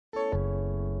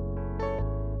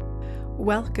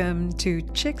Welcome to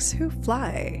Chicks Who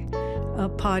Fly, a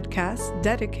podcast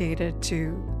dedicated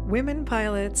to women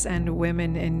pilots and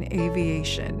women in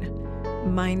aviation.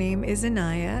 My name is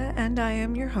Anaya, and I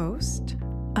am your host.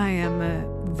 I am a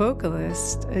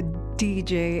vocalist, a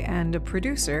DJ, and a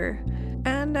producer,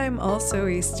 and I'm also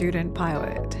a student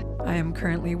pilot. I am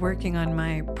currently working on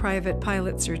my private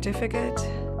pilot certificate,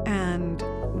 and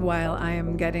while I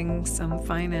am getting some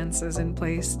finances in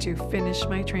place to finish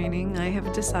my training, I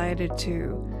have decided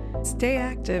to stay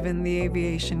active in the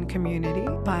aviation community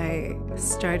by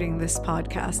starting this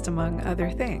podcast, among other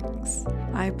things.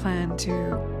 I plan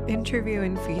to interview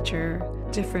and feature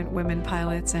different women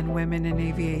pilots and women in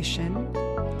aviation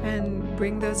and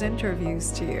bring those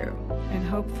interviews to you. And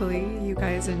hopefully you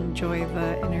guys enjoy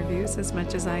the interviews as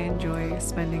much as I enjoy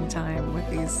spending time with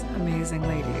these amazing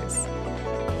ladies.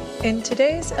 In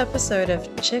today's episode of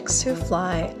Chicks Who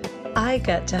Fly, I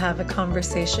get to have a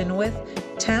conversation with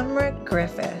Tamara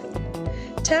Griffith.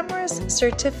 Tamara's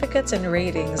certificates and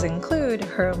ratings include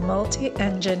her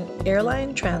multi-engine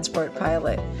airline transport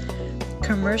pilot,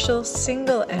 commercial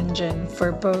single engine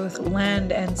for both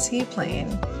land and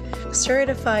seaplane,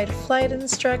 certified flight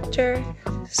instructor,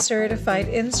 certified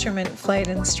instrument flight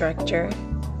instructor,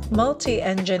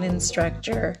 multi-engine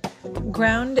instructor,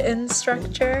 ground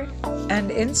instructor, and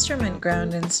instrument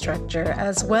ground instructor,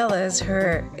 as well as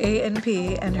her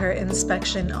A&P and her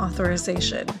Inspection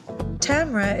Authorization.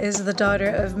 Tamara is the daughter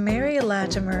of Mary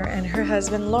Latimer and her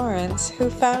husband Lawrence, who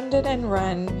founded and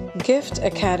run Gift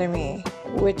Academy,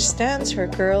 which stands for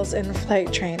Girls in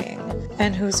Flight Training,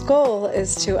 and whose goal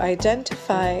is to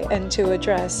identify and to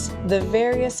address the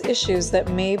various issues that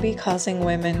may be causing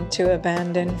women to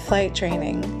abandon flight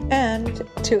training and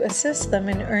to assist them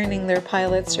in earning their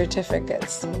pilot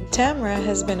certificates. Tamara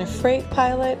has been a freight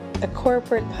pilot, a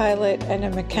corporate pilot, and a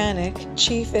mechanic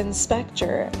chief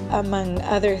inspector, among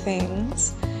other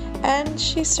things, and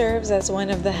she serves as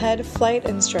one of the head flight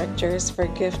instructors for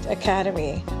Gift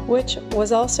Academy, which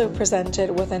was also presented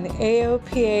with an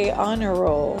AOPA Honor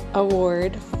Roll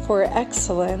award for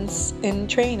excellence in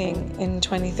training in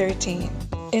 2013.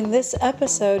 In this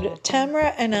episode,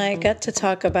 Tamara and I get to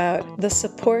talk about the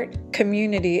support,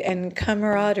 community, and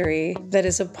camaraderie that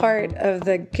is a part of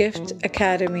the Gift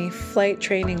Academy flight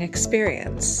training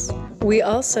experience. We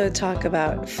also talk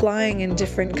about flying in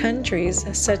different countries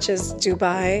such as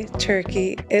Dubai,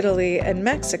 Turkey, Italy, and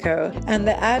Mexico, and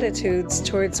the attitudes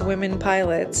towards women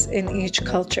pilots in each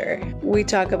culture. We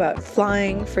talk about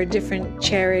flying for different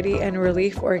charity and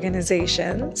relief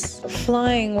organizations,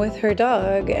 flying with her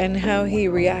dog and how he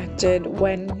reacted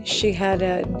when she had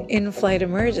an in-flight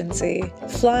emergency,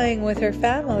 flying with her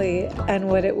family and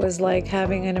what it was like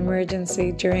having an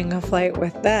emergency during a flight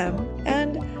with them,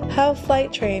 and how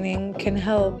flight training can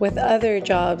help with other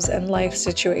jobs and life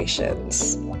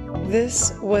situations.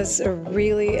 This was a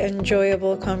really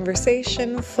enjoyable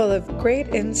conversation full of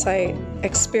great insight,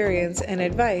 experience, and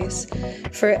advice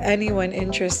for anyone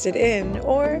interested in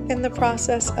or in the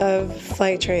process of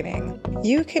flight training.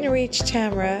 You can reach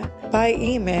Tamara by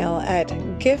email at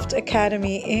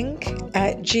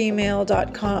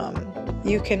giftacademyinc@gmail.com.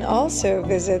 You can also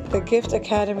visit the Gift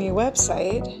Academy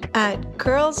website at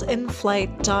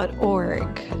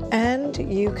girlsinflight.org. And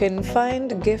you can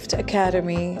find Gift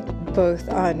Academy both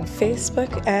on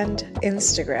Facebook and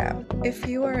Instagram. If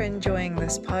you are enjoying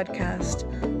this podcast,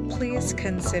 please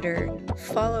consider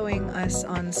following us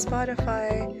on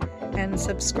Spotify and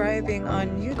subscribing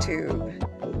on YouTube.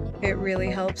 It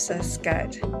really helps us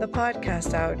get the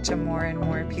podcast out to more and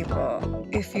more people.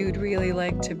 If you'd really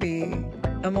like to be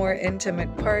a more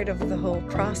intimate part of the whole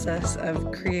process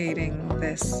of creating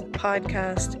this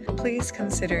podcast, please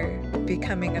consider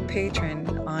becoming a patron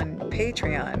on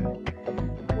Patreon,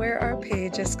 where our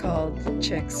page is called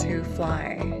Chicks Who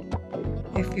Fly.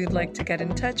 If you'd like to get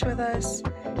in touch with us,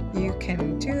 you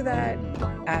can do that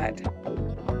at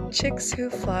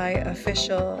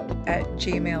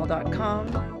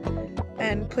chickswhoflyofficial@gmail.com.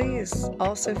 And please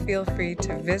also feel free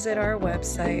to visit our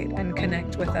website and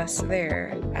connect with us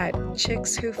there at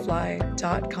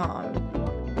chickswhofly.com.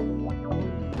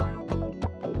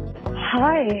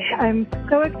 Hi, I'm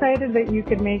so excited that you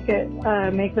could make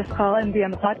this call and be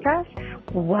on the podcast.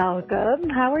 Welcome.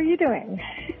 How are you doing?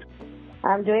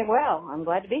 I'm doing well. I'm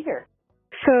glad to be here.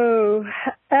 So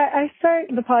I start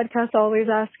the podcast always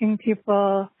asking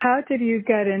people, how did you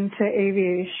get into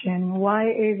aviation? Why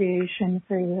aviation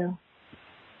for you?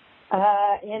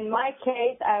 In my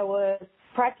case, I was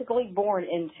practically born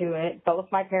into it.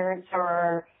 Both my parents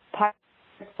are pilots,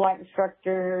 flight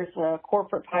instructors,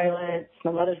 corporate pilots.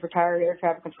 My mother's retired air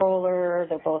traffic controller.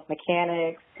 They're both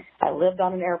mechanics. I lived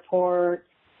on an airport.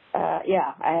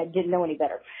 I didn't know any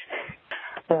better.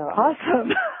 So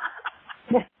awesome.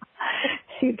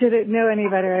 She didn't know any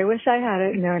better. I wish I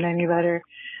hadn't known any better.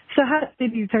 So how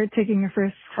did you start taking your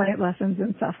first flight lessons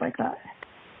and stuff like that?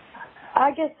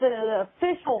 I guess the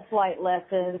official flight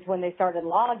lessons, when they started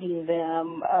logging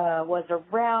them, was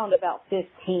around about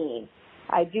 15.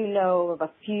 I do know of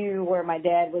a few where my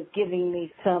dad was giving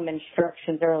me some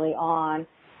instructions early on,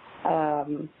 as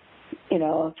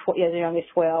young as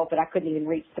 12, but I couldn't even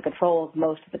reach the controls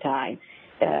most of the time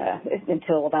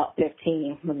until about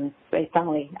 15 when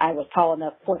I was tall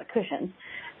enough for the cushions.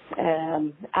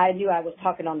 I knew I was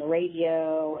talking on the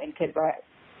radio and could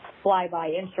fly by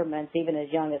instruments even as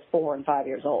young as 4 and 5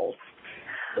 years old.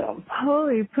 So.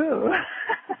 Holy poo.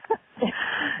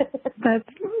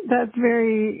 That's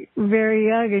very, very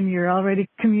young, and you're already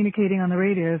communicating on the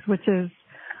radios, which is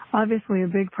obviously a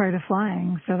big part of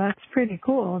flying. So that's pretty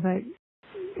cool that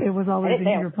it was always in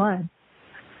your blood.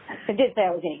 I didn't say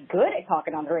I was any good at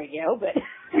talking on the radio, but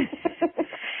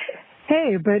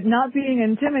hey, but not being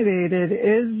intimidated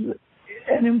is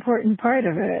an important part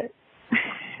of it.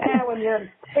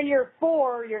 When you're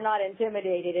 4, you're not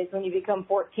intimidated. It's when you become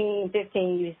 14,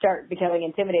 15, you start becoming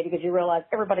intimidated because you realize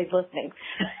everybody's listening.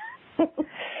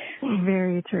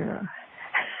 Very true.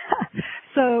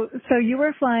 So you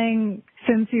were flying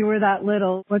since you were that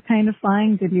little. What kind of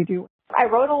flying did you do? I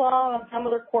rode along on some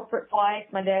of their corporate flights.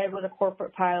 My dad was a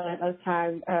corporate pilot at those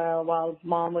times, while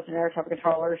Mom was an air traffic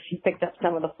controller. She picked up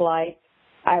some of the flights.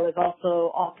 I was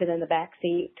also often in the back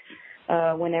seat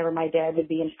whenever my dad would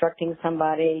be instructing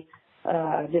somebody,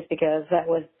 just because that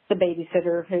was the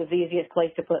babysitter. It was the easiest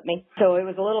place to put me. So it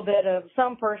was a little bit of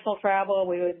some personal travel.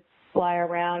 We would fly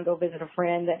around, go visit a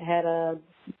friend that had a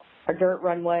dirt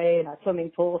runway and a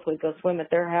swimming pool, so we'd go swim at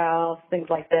their house, things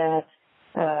like that.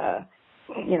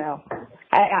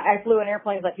 I flew in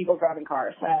airplanes like people drive in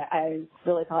cars. I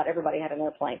really thought everybody had an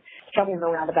airplane. Coming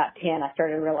around about 10, I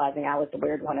started realizing I was the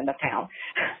weird one in the town.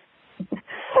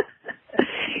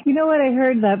 You know what? I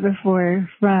heard that before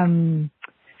from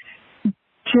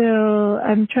Jill.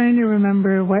 I'm trying to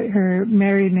remember what her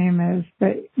married name is,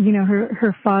 but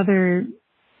her father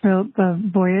built the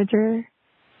Voyager.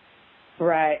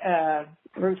 Right,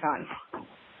 Rutan.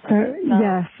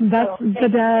 Yes, that's the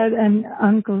dad and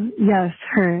uncle. Yes,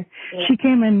 her. Yeah. She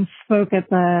came and spoke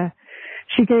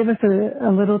she gave us a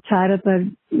little chat at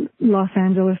the Los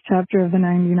Angeles chapter of the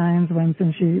 99s once,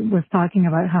 and she was talking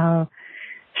about how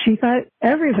she thought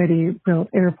everybody built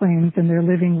airplanes in their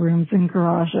living rooms and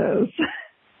garages.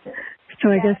 So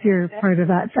I guess you're part of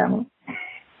that family.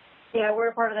 Yeah,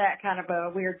 we're part of that kind of a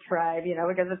weird tribe,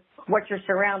 because it's what you're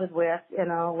surrounded with,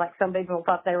 like some people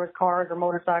thought they were cars or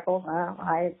motorcycles.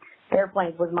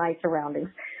 Airplanes was my surroundings.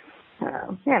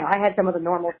 I had some of the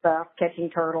normal stuff, catching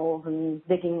turtles and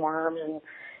digging worms and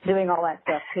doing all that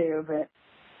stuff too, but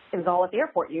it was all at the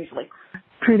airport usually.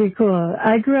 Pretty cool.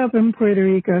 I grew up in Puerto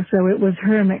Rico, so it was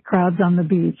hermit crabs on the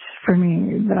beach for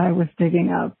me that I was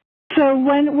digging up. So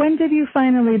when did you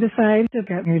finally decide to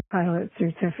get your pilot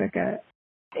certificate?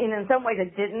 And in some ways, I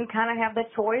didn't kind of have the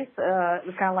choice. It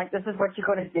was kind of like, this is what you're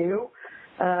going to do.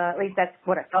 At least that's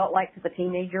what it felt like to the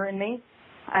teenager in me.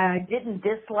 I didn't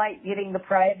dislike getting the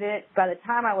private. By the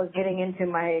time I was getting into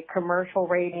my commercial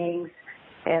ratings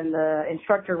and the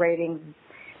instructor ratings,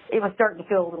 it was starting to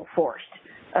feel a little forced.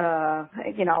 I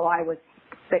was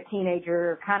a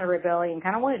teenager, kind of rebelling,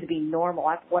 kind of wanted to be normal.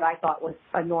 That's what I thought was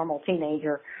a normal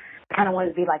teenager. Kind of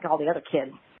wanted to be like all the other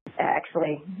kids.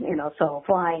 Actually, so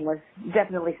flying was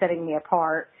definitely setting me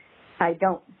apart. I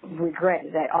don't regret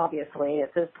that, obviously,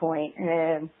 at this point.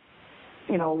 And,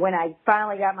 when I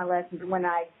finally got my lessons, when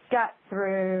I got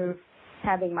through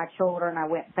having my children, I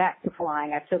went back to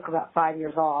flying. I took about 5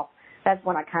 years off. That's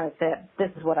when I kind of said, this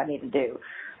is what I need to do.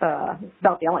 It's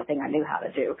about the only thing I knew how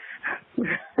to do.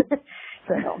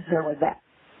 So there was that.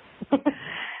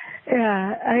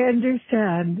 Yeah, I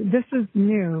understand. This is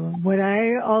new. What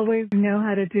I always know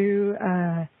how to do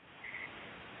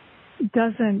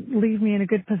doesn't leave me in a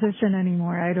good position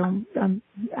anymore.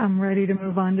 I'm ready to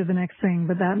move on to the next thing,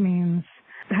 but that means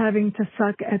having to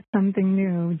suck at something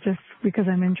new just because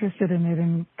I'm interested in it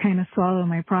and kind of swallow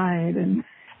my pride and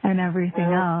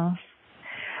everything else.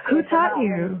 Who taught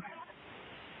you?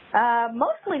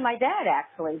 Mostly my dad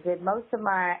actually did most of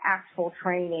my actual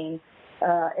training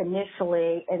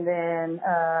initially, and then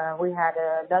we had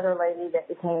another lady that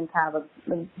became kind of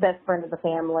the best friend of the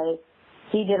family.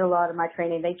 He did a lot of my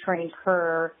training. They trained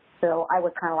her, so I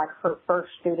was kind of like her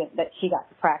first student that she got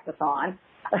to practice on.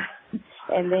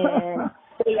 And then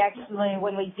they actually,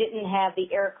 when we didn't have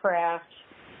the aircraft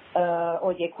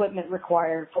or the equipment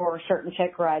required for certain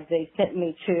check rides, they sent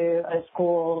me to a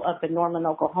school up in Norman,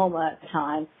 Oklahoma at the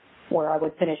time, where I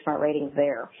would finish my ratings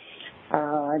there.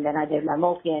 And then I did my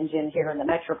multi-engine here in the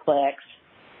Metroplex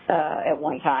at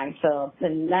one time. So,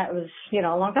 and that was, a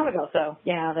long time ago. So,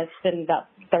 yeah, that's been about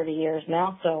 30 years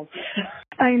now. So,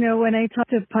 I know when I talk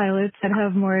to pilots that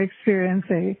have more experience,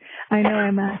 I know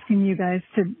I'm asking you guys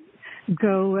to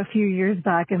go a few years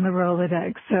back in the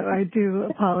Rolodex. So I do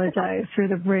apologize for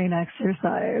the brain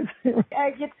exercise.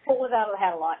 I get pulled out of the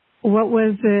hat a lot. What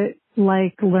was it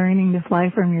like learning to fly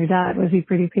from your dad? Was he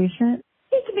pretty patient?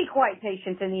 He can be quite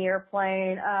patient in the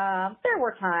airplane. There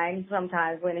were times,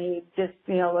 sometimes, when he just,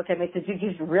 looked at me and said, "Did you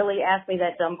just really ask me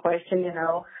that dumb question?"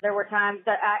 There were times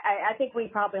that I think we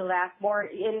probably laughed more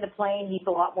in the plane. He's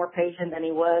a lot more patient than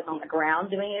he was on the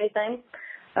ground doing anything.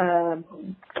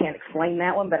 Can't explain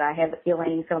that one, but I have the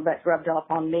feeling some of that's rubbed off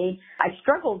on me. I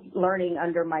struggled learning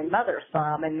under my mother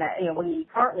some, and that, we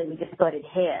just butted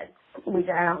heads.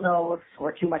 I don't know if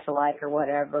we're too much alike or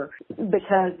whatever,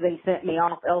 because they sent me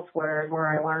off elsewhere where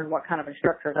I learned what kind of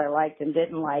instructors I liked and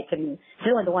didn't like, and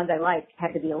generally the ones I liked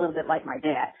had to be a little bit like my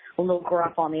dad, a little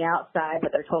gruff on the outside,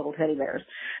 but they're total teddy bears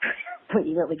when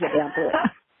you really get down to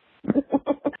it.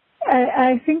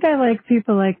 I think I like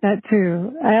people like that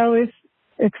too. I always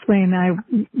explain I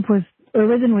was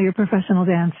originally a professional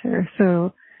dancer,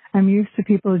 so I'm used to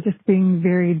people just being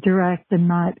very direct and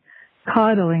not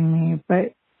coddling me,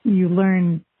 but you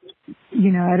learn,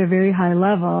 at a very high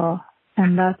level,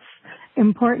 and that's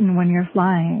important when you're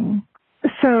flying.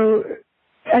 So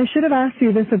I should have asked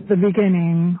you this at the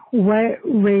beginning. What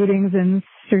ratings and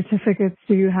certificates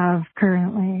do you have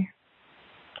currently?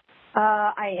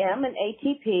 I am an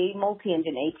ATP,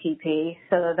 multi-engine ATP,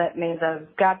 so that means I've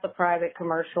got the private,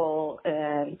 commercial,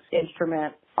 and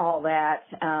instrument, all that.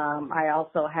 I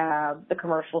also have the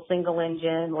commercial single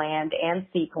engine, land, and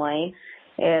seaplane,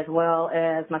 as well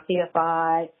as my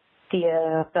CFI,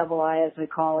 CFII as we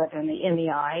call it, and the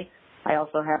MEI. I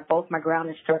also have both my ground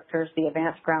instructors, the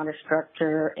advanced ground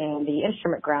instructor and the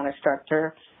instrument ground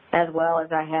instructor, as well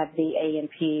as I have the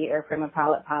A&P, airframe and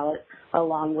pilot,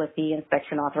 along with the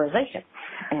inspection authorization.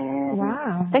 And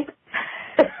wow.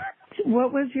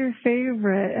 What was your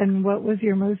favorite and what was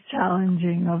your most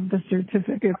challenging of the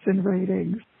certificates and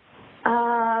ratings?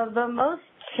 The most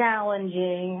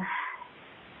challenging,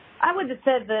 I would have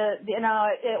said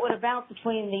it would have bounced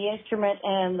between the instrument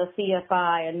and the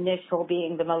CFI initial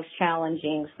being the most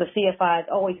challenging. The CFI is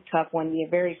always a tough one, the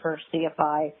very first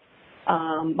CFI.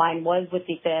 Mine was with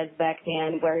the feds back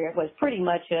then, where it was pretty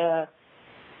much a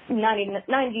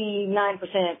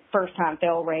 99% first-time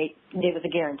fail rate. It was a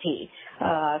guarantee.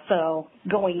 So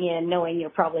going in knowing you're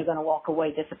probably going to walk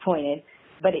away disappointed.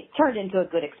 But it turned into a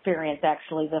good experience,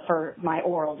 actually. My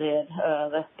oral did,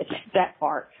 that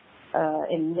part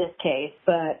in this case.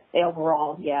 But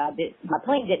overall, my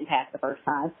plane didn't pass the first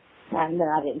time. And then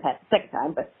I didn't pass the second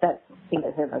time, but that's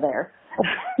neither here nor there.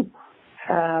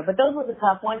 But those were the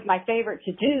tough ones. My favorite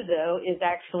to do, though, is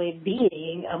actually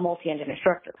being a multi-engine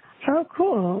instructor. Oh,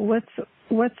 cool. What's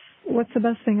the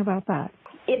best thing about that?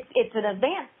 It's an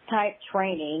advanced type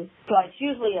training, so it's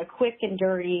usually a quick and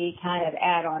dirty kind of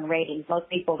add-on ratings. Most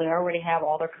people, they already have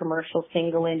all their commercial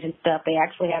single engine stuff. They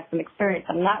actually have some experience.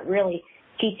 I'm not really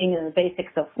teaching them the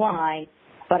basics of flying,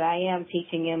 but I am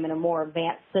teaching them in a more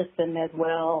advanced system as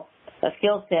well, a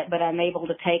skill set, but I'm able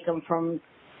to take them from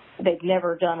they've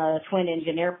never done a twin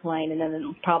engine airplane, and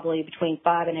then probably between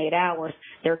 5 and 8 hours,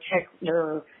 they're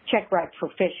check ride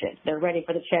proficient. They're ready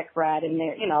for the check ride, and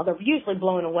they're usually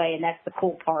blown away, and that's the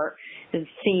cool part, is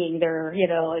seeing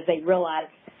as they realize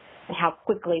how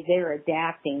quickly they're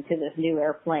adapting to this new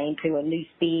airplane, to a new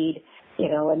speed,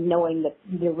 and knowing that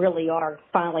they really are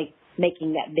finally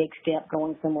making that big step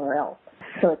going somewhere else.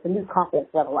 So it's a new confidence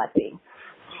level, I think.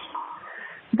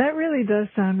 That really does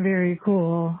sound very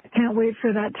cool. I can't wait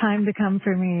for that time to come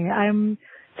for me. I'm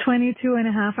 22 and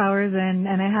a half hours in,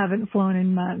 and I haven't flown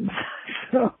in months.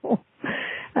 So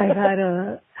I've had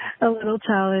a little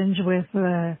challenge with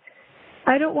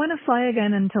I don't want to fly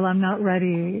again until I'm not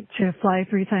ready to fly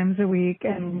 3 times a week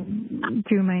and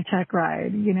do my check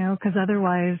ride, because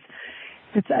otherwise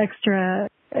it's extra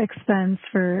expense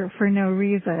for no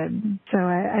reason. So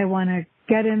I want to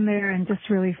get in there and just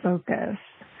really focus.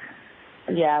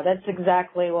 Yeah, that's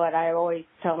exactly what I always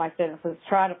tell my students, is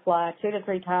try to fly 2 to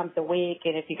 3 times a week,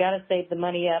 and if you got to save the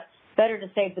money up, better to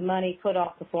save the money, put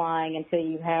off the flying until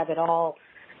you have it all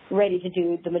ready to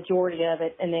do the majority of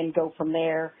it, and then go from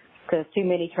there, because too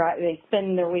many they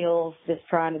spin their wheels just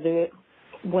trying to do it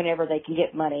whenever they can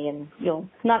get money, and you'll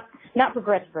not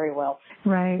progress very well.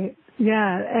 Right.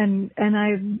 Yeah, and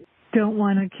I don't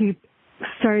want to keep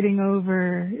starting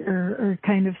over or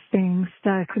kind of staying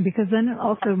stuck, because then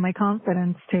also my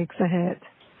confidence takes a hit.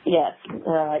 Yes.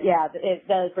 It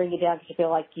does bring you down, because you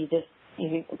feel like you just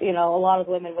You know, a lot of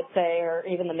women would say, or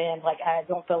even the men, like, I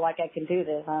don't feel like I can do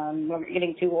this. I'm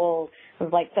getting too old. I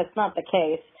was like, that's not the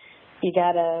case. You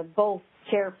got to both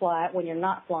chair fly when you're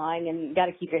not flying, and you got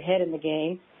to keep your head in the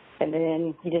game. And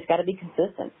then you just got to be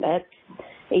consistent. That's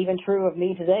even true of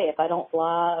me today. If I don't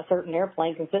fly a certain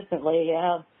airplane consistently,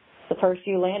 the first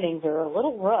few landings are a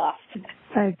little rough.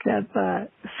 I get that.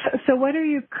 So what are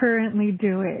you currently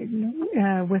doing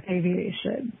with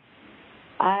aviation?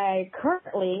 I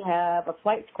currently have a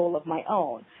flight school of my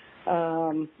own.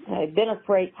 I've been a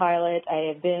freight pilot.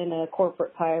 I have been a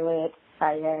corporate pilot.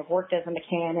 I have worked as a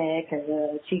mechanic, as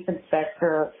a chief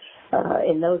inspector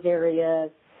in those areas.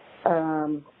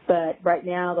 But right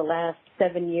now, the last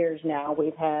 7 years now,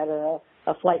 we've had a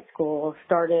flight school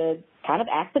started kind of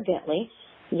accidentally.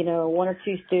 You know, one or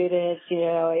two students, you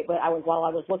know, while I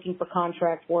was looking for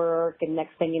contract work, and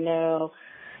next thing you know,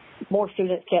 more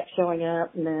students kept showing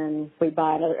up, and then we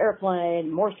buy another airplane,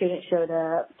 more students showed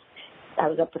up. I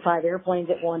was up to 5 airplanes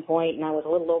at one point, and I was a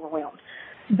little overwhelmed.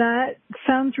 That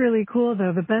sounds really cool,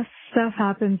 though. The best stuff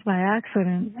happens by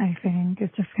accident, I think.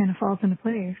 It just kind of falls into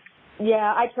place.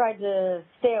 Yeah, I tried to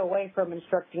stay away from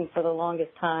instructing for the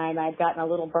longest time. I'd gotten a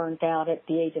little burnt out at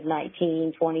the age of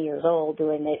 19, 20 years old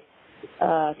doing it,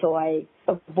 so I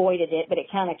avoided it, but it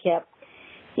kind of kept,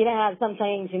 you know how some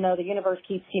things, you know, the universe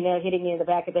keeps, you know, hitting you in the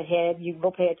back of the head. You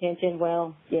will pay attention.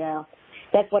 Well, yeah,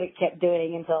 that's what it kept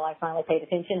doing until I finally paid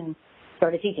attention and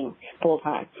started teaching full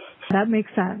time. That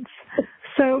makes sense.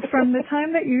 So from the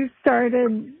time that you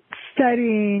started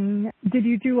studying, did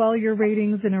you do all your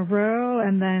ratings in a row?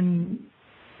 And then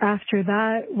after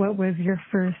that, what was your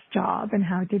first job and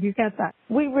how did you get that?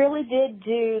 We really did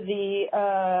do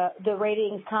the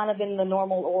ratings kind of in the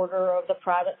normal order of the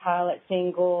private pilot,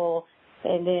 single,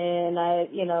 and then I,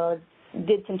 you know,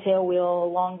 did some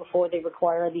tailwheel long before they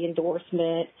required the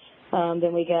endorsement.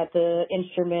 Then we got the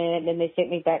instrument, and they sent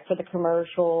me back for the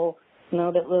commercial. You know,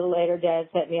 a little later, Dad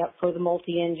set me up for the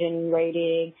multi-engine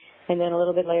rating. And then a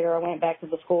little bit later, I went back to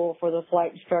the school for the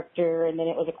flight instructor, and then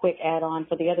it was a quick add-on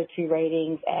for the other 2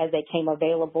 ratings as they came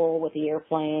available with the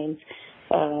airplanes,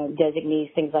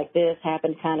 designees, things like this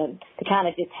happened it kind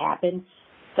of just happened.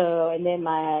 So, and then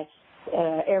my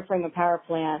airframe and power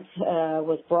plant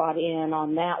was brought in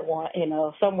on that one, you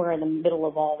know, somewhere in the middle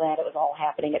of all that. It was all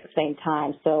happening at the same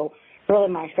time. So really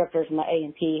my instructors and my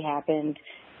A&P happened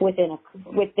within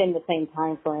the same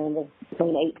time frame of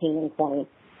between 18 and 20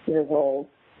 years old.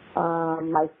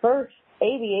 My first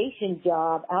aviation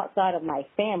job outside of my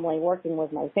family, working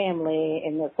with my family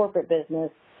in the corporate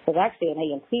business, was actually an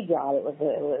A&P job. It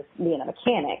was being a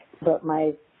mechanic. But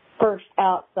my first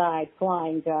outside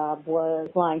flying job was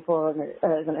flying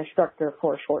as an instructor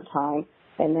for a short time,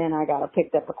 and then I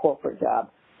picked up a corporate job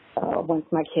once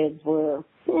my kids were,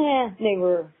 they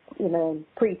were, you know,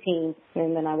 preteens,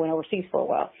 and then I went overseas for a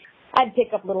while. I'd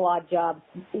pick up little odd jobs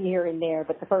here and there,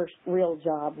 but the first real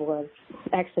job was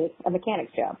actually a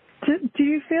mechanic's job. Do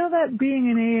you feel that being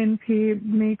an A&P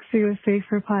makes you a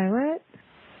safer pilot?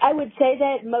 I would say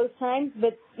that most times,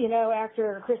 but, you know,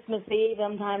 after Christmas Eve,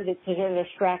 sometimes it's a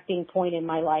distracting point in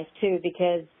my life, too,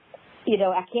 because, you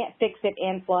know, I can't fix it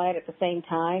and fly it at the same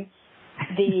time.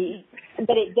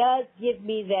 But it does give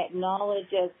me that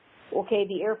knowledge of, okay,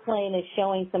 the airplane is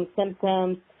showing some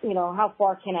symptoms, you know, how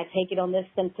far can I take it on this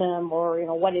symptom, or, you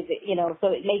know, what is it, you know, so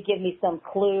it may give me some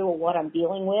clue of what I'm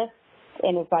dealing with.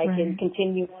 And if I can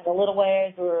continue a little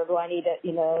ways, or do I need to,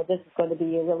 you know, this is going to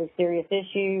be a really serious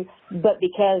issue. But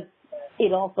because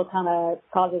it also kind of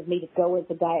causes me to go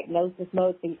into diagnosis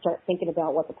mode, so you start thinking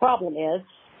about what the problem is,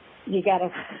 you got to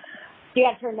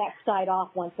turn that side off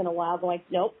once in a while, going,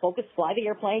 nope, focus, fly the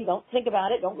airplane, don't think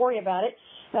about it, don't worry about it.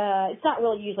 It's not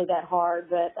really usually that hard,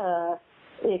 but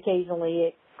occasionally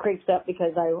it creeps up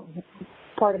because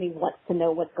part of me wants to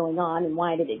know what's going on and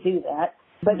why did it do that.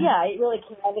 But yeah, it really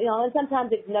can, you know, and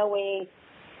sometimes it's knowing,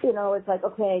 you know, it's like,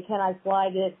 okay, can I fly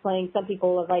this plane? Some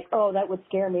people are like, oh, that would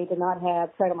scare me to not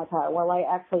have tread on my tire. Well, I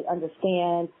actually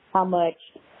understand how much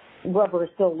rubber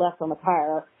is still left on the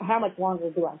tire. How much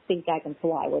longer do I think I can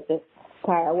fly with this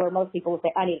tire? Where most people would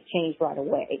say, I need to change right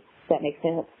away. Does that make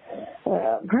sense?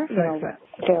 Perfect. You know,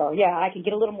 so, yeah, I can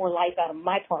get a little more life out of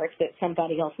my parts that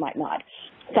somebody else might not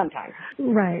sometimes.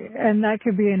 Right, and that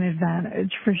could be an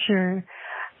advantage for sure.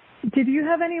 Did you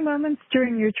have any moments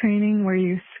during your training where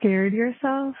you scared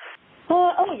yourself?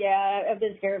 Oh yeah, I've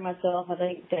been scared myself, I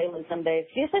think, daily some days,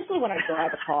 especially when I drive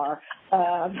a car.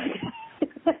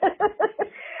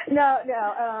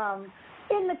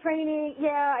 In the training,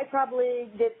 yeah, I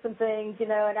probably did some things, you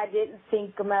know, and I didn't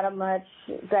think about it much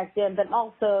back then, but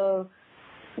also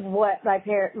what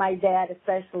my dad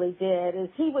especially did is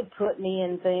he would put me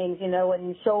in things, you know,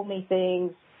 and show me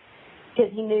things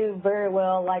because he knew very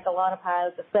well, like a lot of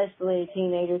pilots, especially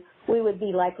teenagers, we would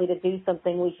be likely to do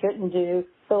something we shouldn't do.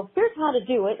 So here's how to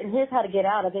do it, and here's how to get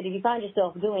out of it if you find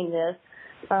yourself doing this.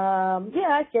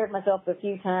 I scared myself a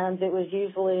few times. It was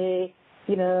usually,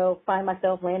 find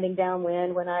myself landing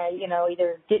downwind when I,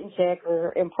 either didn't check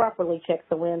or improperly checked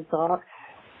the windsock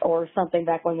or something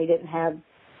back when we didn't have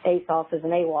ASOSs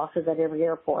and AWOSs at every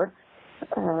airport.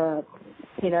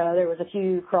 There was a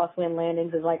few crosswind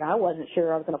landings. It's like I wasn't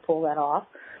sure I was going to pull that off.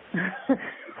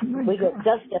 We get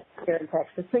dust here in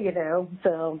Texas,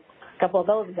 so a couple of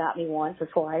those got me once or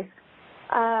twice.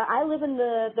 I live in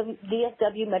the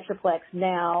DFW Metroplex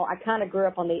now. I kind of grew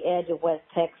up on the edge of West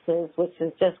Texas, which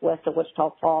is just west of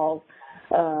Wichita Falls,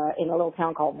 in a little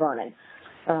town called Vernon.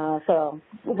 So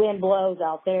wind blows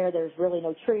out there. There's really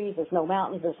no trees. There's no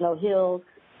mountains. There's no hills.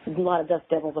 There's a lot of dust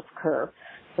devils occur.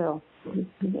 So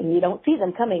you don't see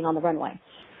them coming on the runway.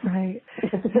 Right.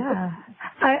 Yeah.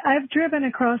 I've driven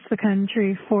across the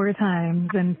country 4 times,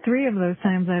 and 3 of those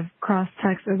times I've crossed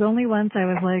Texas. Only once I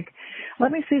was like,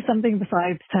 let me see something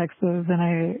besides Texas, and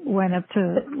I went up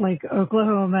to like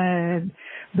Oklahoma.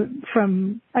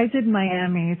 I did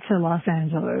Miami to Los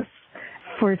Angeles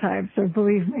 4 times, so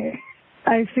believe me.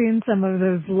 I've seen some of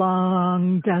those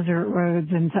long desert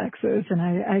roads in Texas, and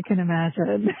I can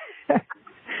imagine.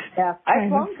 Yeah, I've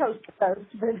flown coast to coast,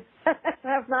 but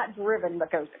I've not driven the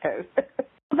coast to coast.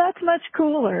 Well, that's much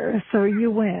cooler, so you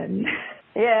win.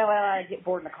 Yeah, well, I get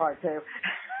bored in the car too.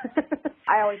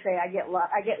 I always say I get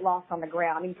lost on the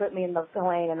ground. You put me in the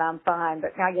plane and I'm fine,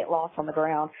 but I get lost on the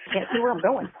ground. Can't see where I'm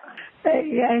going.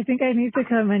 Yeah, I think I need to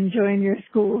come and join your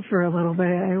school for a little bit.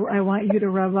 I want you to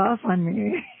rub off on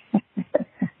me.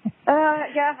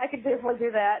 Yeah, I could definitely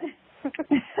do that.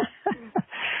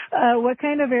 What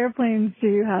kind of airplanes do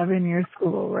you have in your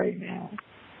school right now?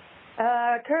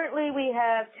 Currently, we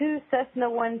have 2 Cessna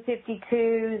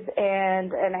 152s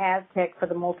and an Aztec for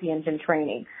the multi-engine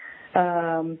training.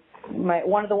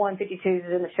 One of the 152s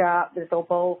is in the shop. They're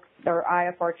both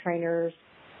IFR trainers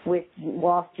with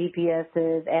WASP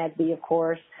GPSs, ADB, of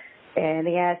course. And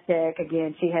the Aztec,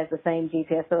 again, she has the same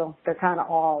GPS, so they're kind of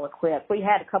all equipped. We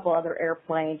had a couple other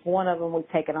airplanes. One of them we've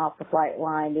taken off the flight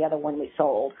line. The other one we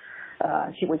sold.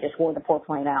 We just wore the poor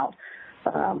plane out.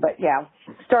 But yeah,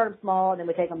 start them small and then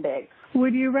we take them big.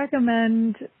 Would you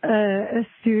recommend a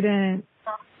student,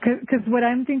 because what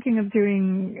I'm thinking of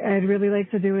doing, I'd really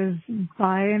like to do is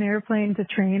buy an airplane to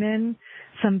train in,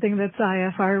 something that's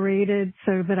IFR rated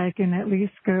so that I can at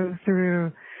least go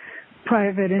through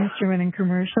private instrument and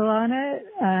commercial on it.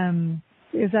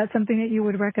 Is that something that you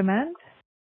would recommend?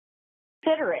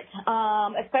 Consider it,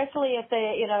 especially if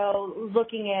they,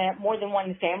 looking at more than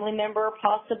one family member,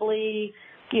 possibly,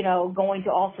 going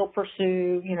to also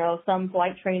pursue, some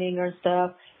flight training or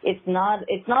stuff. It's not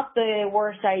the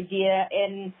worst idea.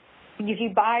 And if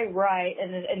you buy right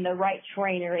and the right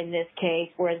trainer in this case,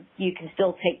 where you can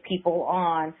still take people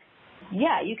on,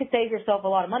 yeah, you could save yourself a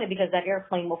lot of money because that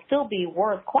airplane will still be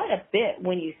worth quite a bit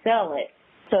when you sell it.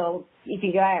 So if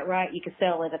you buy it right, you can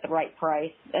sell it at the right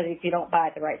price. And if you don't buy it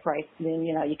at the right price, then,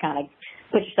 you kind of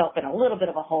put yourself in a little bit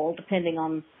of a hole depending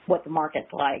on what the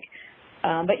market's like.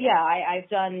 But yeah, I've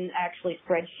done actually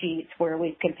spreadsheets where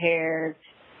we've compared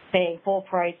paying full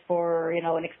price for,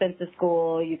 an expensive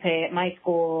school, you pay at my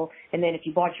school, and then if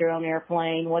you bought your own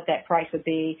airplane, what that price would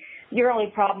be. Your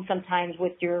only problem sometimes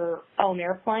with your own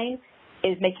airplane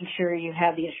is making sure you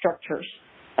have the instructors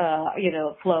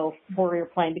flow for your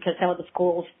plane, because some of the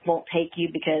schools won't take you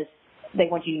because they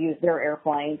want you to use their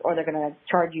airplanes, or they're going to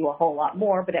charge you a whole lot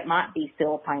more, but it might be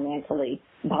still financially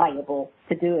viable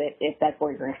to do it if that's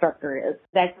where your instructor is.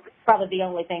 That's probably the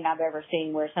only thing I've ever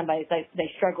seen where somebody,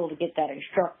 they struggle to get that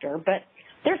instructor, but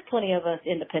there's plenty of us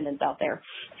independents out there.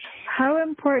 How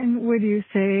important would you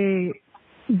say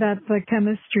that the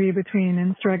chemistry between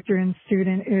instructor and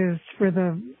student is for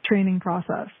the training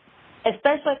process?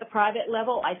 Especially at the private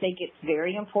level, I think it's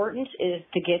very important is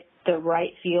to get the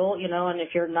right feel, and if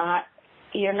you're not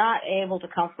able to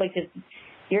comfortably, because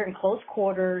you're in close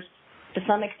quarters, to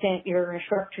some extent your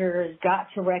instructor has got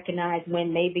to recognize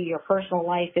when maybe your personal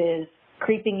life is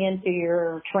creeping into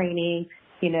your training,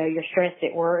 you're stressed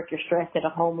at work, you're stressed at a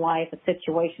home life, and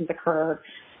situations occur,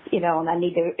 and I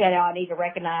need to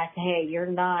recognize, hey, you're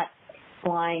not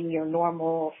flying your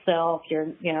normal self,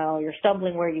 you're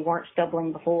stumbling where you weren't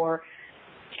stumbling before.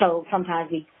 So sometimes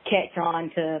we catch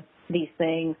on to these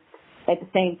things. At the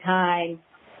same time,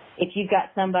 if you've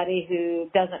got somebody who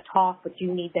doesn't talk but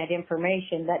you need that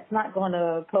information, that's not going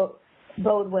to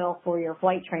bode well for your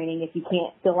flight training if you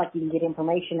can't feel like you can get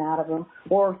information out of them,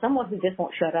 or someone who just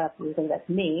won't shut up. Usually that's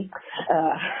me.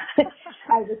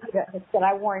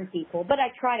 I warn people, but I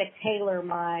try to tailor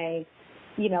my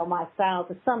style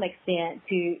to some extent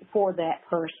for that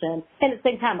person. And at the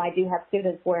same time, I do have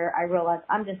students where I realize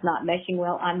I'm just not meshing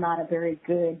well. I'm not a very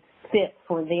good fit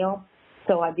for them.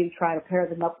 So I do try to pair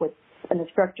them up with an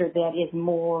instructor that is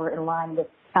more in line with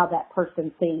how that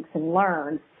person thinks and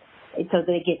learns, so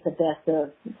they get the best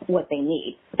of what they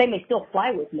need. They may still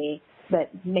fly with me,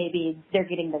 but maybe they're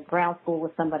getting the ground school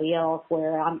with somebody else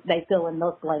where they fill in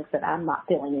those blanks that I'm not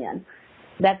filling in.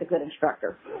 That's a good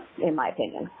instructor, in my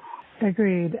opinion.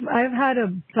 Agreed. I've had a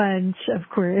bunch, of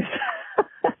course,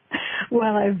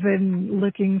 while I've been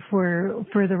looking for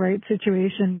the right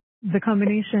situation. The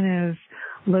combination of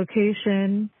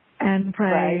location and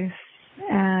price, right,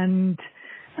 and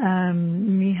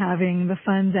me having the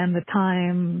funds and the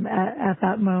time at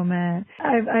that moment.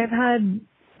 I've had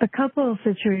a couple of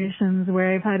situations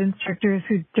where I've had instructors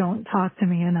who don't talk to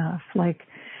me enough. Like,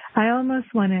 I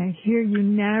almost want to hear you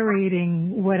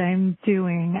narrating what I'm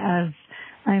doing as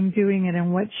I'm doing it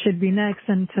and what should be next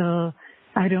until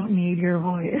I don't need your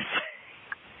voice.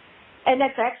 And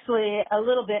that's actually a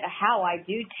little bit how I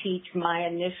do teach my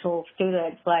initial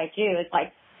students like you. It's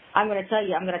like, I'm going to tell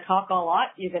you, I'm going to talk a lot.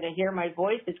 You're going to hear my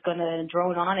voice. It's going to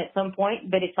drone on at some point,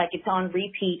 but it's like it's on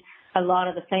repeat, a lot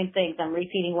of the same things. I'm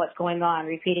repeating what's going on.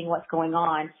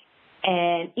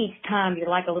 And each time you're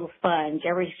like a little sponge.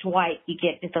 Every swipe you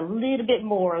get just a little bit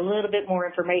more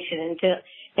information.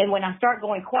 And when I start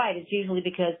going quiet, it's usually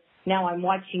because now I'm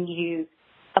watching you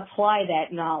apply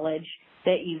that knowledge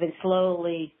that you've been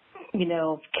slowly,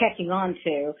 catching on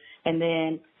to. And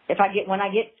then when I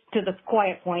get to the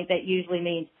quiet point, that usually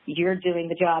means you're doing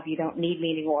the job. You don't need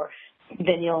me anymore.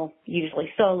 Then you'll usually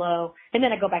solo. And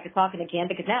then I go back to talking again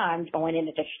because now I'm going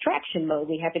into distraction mode.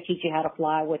 We have to teach you how to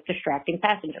fly with distracting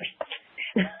passengers.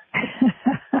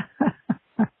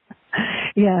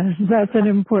 Yes, that's an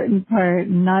important part,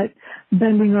 not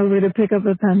bending over to pick up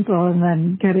a pencil and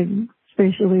then getting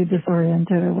spatially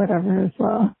disoriented or whatever as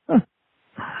well.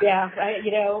 Yeah,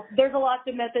 there's a lot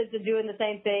of methods of doing the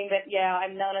same thing, but yeah,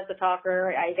 I'm known as a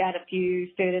talker. I got a few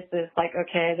students that's like,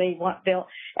 okay,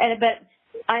 but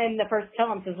I am the first to tell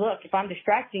them, says, look, if I'm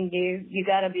distracting you, you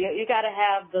got to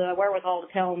have the wherewithal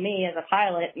to tell me as a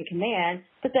pilot in command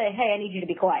to say, hey, I need you to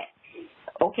be quiet.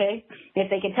 Okay. If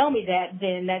they can tell me that,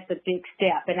 then that's a big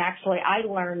step. And actually, I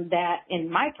learned that in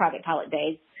my private pilot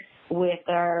days with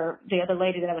the other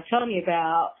lady that I was telling you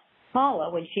about,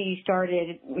 Paula. When she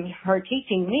started her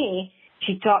teaching me,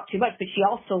 she talked too much, but she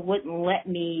also wouldn't let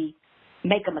me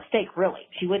make a mistake, really.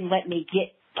 She wouldn't let me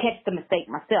catch the mistake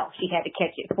myself. She had to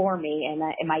catch it for me. And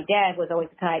my dad was always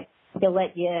the type, he'll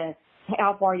let you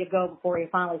how far you go before you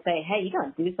finally say, hey, you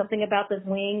got to do something about this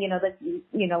wing,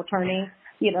 turning,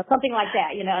 something like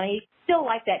that, and he still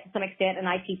like that to some extent, and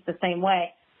I teach the same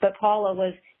way. But Paula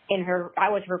I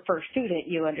was her first student,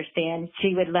 you understand.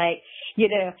 She would hey,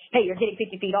 you're getting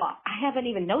 50 feet off. I haven't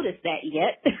even noticed that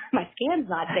yet. My scan's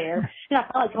not there. And I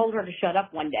finally told her to shut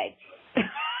up one day.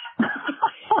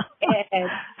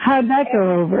 How'd that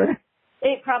go over?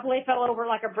 It probably fell over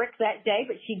like a brick that day,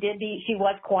 but she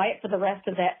was quiet for the rest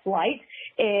of that flight.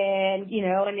 And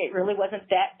it really wasn't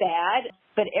that bad.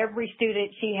 But every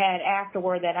student she had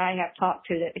afterward that I have talked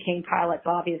to that became pilots,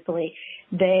 obviously,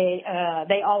 they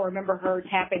all remember her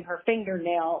tapping her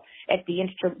fingernail at the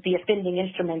offending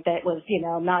instrument that was,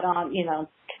 not on,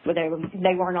 where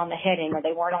they weren't on the heading or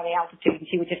they weren't on the altitude, and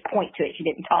she would just point to it. She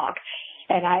didn't talk.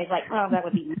 And I was like, oh, that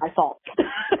would be my fault.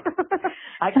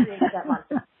 I created that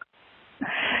myself.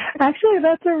 Actually,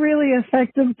 that's a really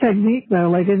effective technique, though.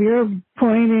 Like, if you're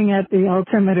pointing at the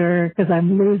altimeter because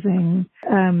I'm losing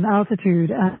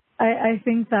altitude, I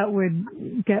think that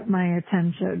would get my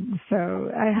attention.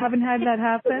 So I haven't had that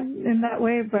happen in that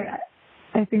way, but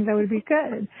I think that would be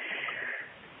good.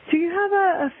 Do you have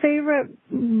a favorite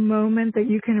moment that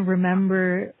you can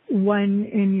remember, one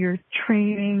in your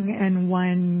training and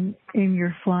one in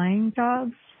your flying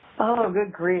jobs? Oh,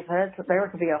 good grief. There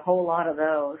could be a whole lot of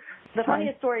those. The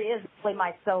funniest story is really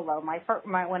my solo.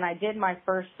 When I did my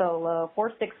first solo,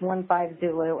 4615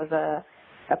 Zulu, it was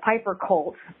a Piper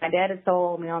Colt. My dad had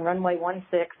sold me on runway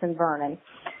 16 in Vernon.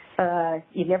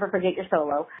 You never forget your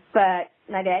solo. But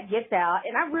my dad gets out,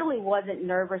 and I really wasn't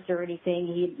nervous or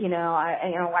anything.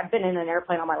 I've been in an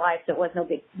airplane all my life, so it was no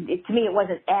big. To me, it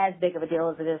wasn't as big of a deal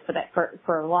as it is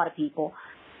for a lot of people.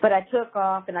 But I took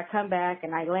off, and I come back,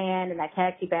 and I land, and I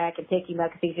taxi back and pick him up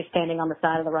because he's just standing on the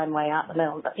side of the runway out in the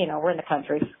middle. We're in the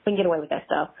country. We can get away with that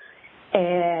stuff.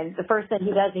 And the first thing he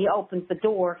does, he opens the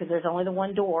door because there's only the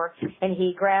one door, and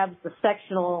he grabs the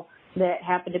sectional that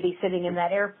happened to be sitting in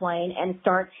that airplane and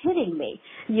starts hitting me,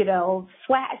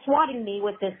 swatting me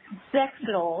with this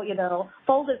sectional,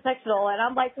 folded sectional. And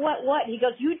I'm like, what? He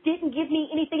goes, you didn't give me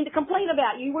anything to complain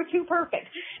about. You were too perfect.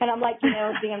 And I'm like,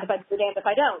 damned if I do, damned if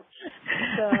I don't.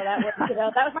 So that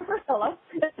was my first solo.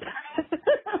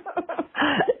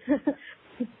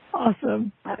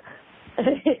 Awesome.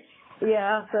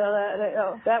 Yeah,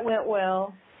 so that went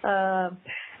well.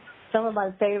 Some of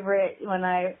my favorite,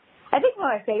 I think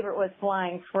one of my favorite was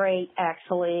flying freight,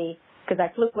 actually, because I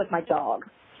flew with my dog.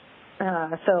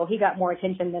 So he got more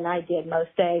attention than I did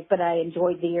most days, but I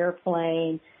enjoyed the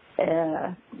airplane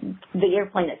itself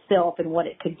and what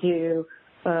it could do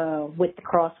with the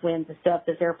crosswinds and stuff.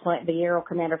 This airplane, the Aero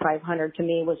Commander 500, to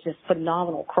me was just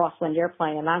phenomenal crosswind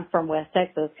airplane. And I'm from West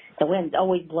Texas. The wind's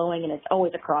always blowing and it's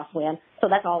always a crosswind. So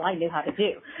that's all I knew how to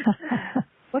do.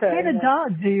 What kind of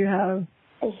dog do you have?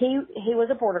 He was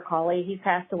a border collie. He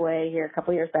passed away here a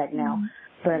couple of years back now.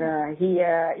 But he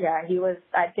was.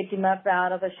 I picked him up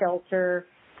out of a shelter.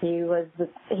 He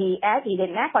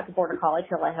didn't act like a border collie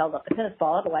till I held up the tennis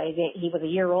ball. Otherwise, he was a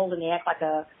year old and he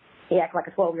acted like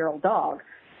a 12-year-old dog.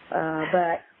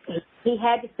 But he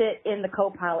had to sit in the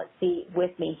co-pilot seat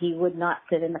with me. He would not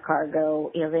sit in the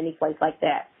cargo, any place like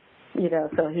that.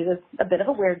 So he was a bit of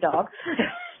a weird dog.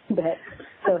 But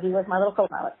so he was my little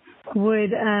co-pilot.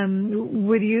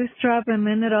 Would you strap him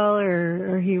in at all,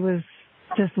 or he was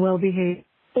just well behaved?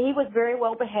 He was very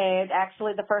well behaved.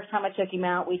 Actually, the first time I took him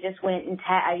out, we just went and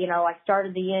I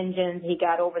started the engines. He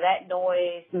got over that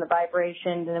noise and the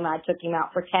vibration, and then I took him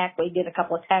out for tack. We did a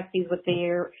couple of taxis with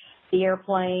the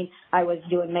airplane. I was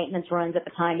doing maintenance runs at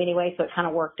the time anyway, so it kind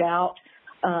of worked out.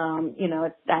 It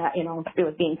was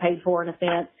being paid for in a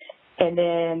sense. And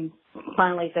then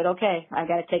finally said, okay, I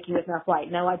got to take you with my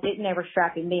flight. No, I didn't ever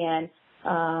strap him in.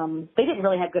 They didn't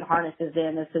really have good harnesses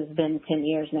then. This has been 10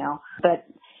 years now. But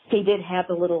he did have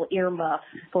the little ear muffs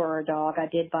for a dog. I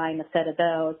did buy him a set of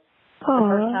those. The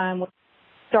first time we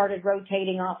started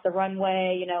rotating off the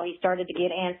runway, he started to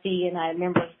get antsy, and I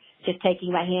remember just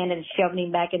taking my hand and shoving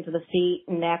him back into the seat.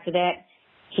 And after that,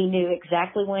 he knew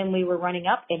exactly when we were running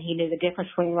up, and he knew the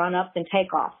difference between run-ups and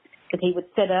takeoffs. Because he would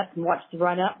sit up and watch the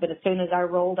run-up, but as soon as I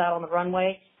rolled out on the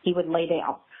runway, he would lay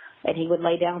down. And he would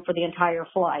lay down for the entire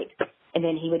flight. And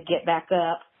then he would get back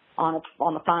up on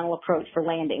the final approach for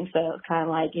landing. So it was kind of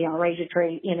like, raise your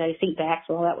tray, seat back.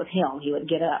 Well, that was him. He would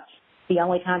get up. The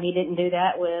only time he didn't do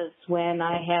that was when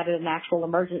I had an actual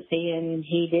emergency and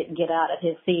he didn't get out of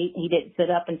his seat. He didn't sit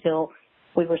up until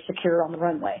we were secure on the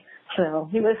runway. So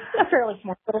he was a fairly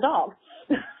smart little dog.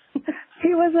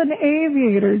 He was an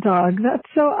aviator dog.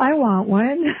 I want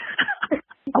one.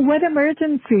 What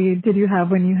emergency did you have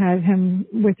when you had him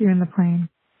with you in the plane?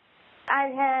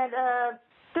 I had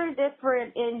 3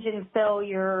 different engine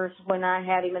failures when I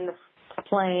had him in the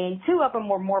plane. 2 of them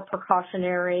were more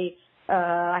precautionary.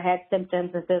 I had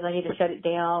symptoms and says I need to shut it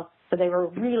down. So they were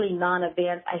really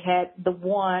non-events. I had the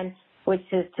one, which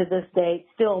is to this day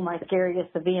still my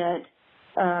scariest event.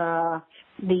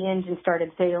 The engine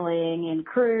started failing in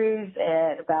cruise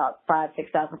at about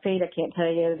 5,000-6,000 feet. I can't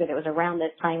tell you that it was around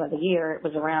this time of the year. It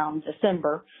was around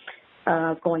December,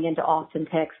 going into Austin,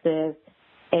 Texas.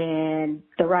 And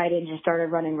the right engine started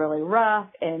running really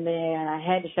rough, and then I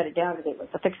had to shut it down because it was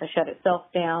fixing to shut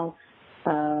itself down.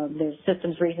 There's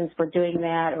systems reasons for doing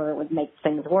that, or it would make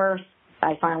things worse.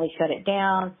 I finally shut it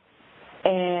down.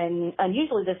 And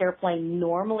unusually this airplane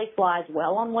normally flies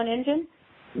well on one engine.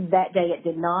 That day it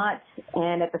did not,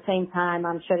 and at the same time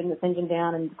I'm shutting this engine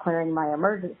down and declaring my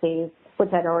emergencies, which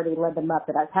had already led them up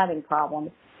that I was having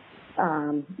problems.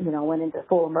 Went into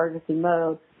full emergency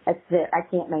mode. That's it. I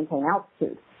can't maintain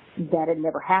altitude. That had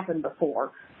never happened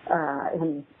before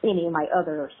in any of my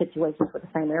other situations with the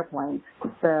same airplane.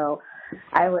 So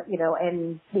I would,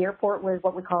 and the airport was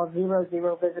what we call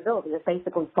 0-0 visibility. It's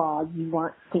basically fog. You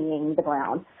weren't seeing the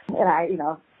ground. And I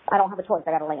don't have a choice.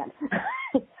 I got to land.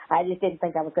 I just didn't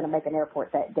think I was going to make an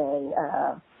airport that day.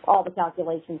 All the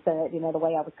calculations said, the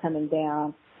way I was coming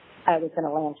down, I was going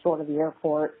to land short of the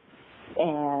airport.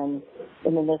 And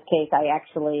in this case, I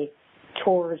actually,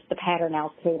 towards the pattern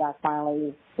altitude, I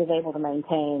finally was able to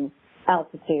maintain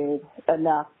altitude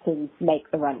enough to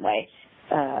make the runway.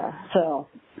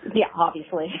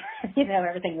 Obviously,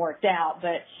 everything worked out.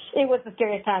 But it was the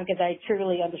scariest time because I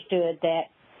truly understood that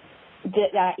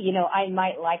I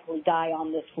might likely die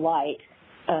on this flight.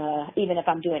 Even if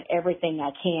I'm doing everything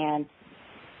I can,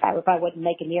 if I wasn't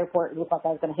making the airport, it looked like I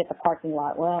was going to hit the parking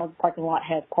lot. Well, the parking lot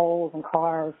has poles and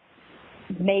cars,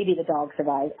 maybe the dog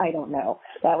survived. I don't know.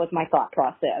 That was my thought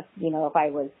process. If I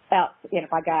was out,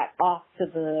 if I got off to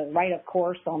the right of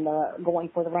course on going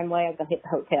for the runway, I was going to hit the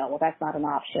hotel. Well, that's not an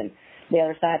option. The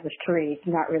other side was trees,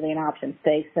 not really an option.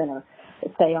 Stay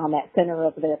on that center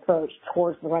of the approach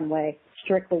towards the runway,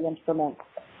 strictly instruments,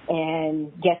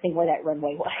 and guessing where that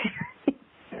runway was.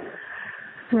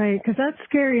 Right, because that's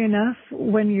scary enough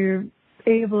when you're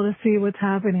able to see what's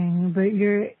happening, but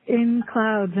you're in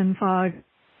clouds and fog.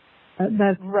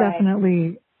 That's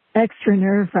definitely extra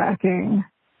nerve-wracking.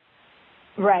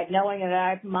 Right, knowing that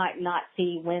I might not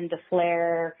see wind to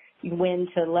flare, wind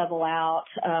to level out,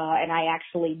 and I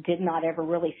actually did not ever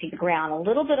really see the ground. A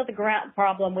little bit of the ground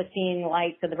problem with seeing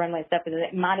lights of the runway stuff is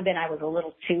it might have been I was a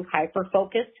little too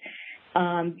hyper-focused,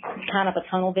 kind of a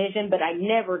tunnel vision, but I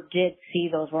never did see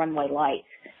those runway lights.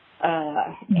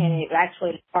 And it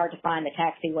actually was hard to find the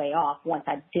taxiway off once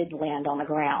I did land on the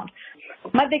ground.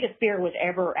 My biggest fear was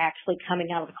ever actually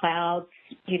coming out of the clouds,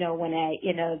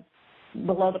 when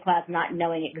below the clouds, not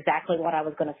knowing exactly what I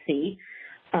was going to see.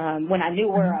 When I knew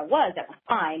where I was, that was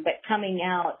fine, but coming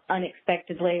out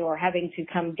unexpectedly or having to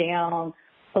come down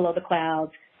below the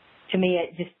clouds, to me,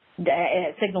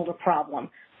 it signaled a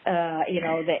problem. That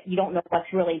you don't know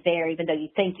what's really there, even though you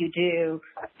think you do,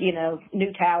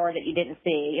 new tower that you didn't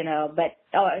see,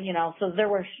 so there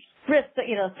were risks,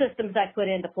 systems I put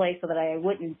into place so that I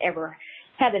wouldn't ever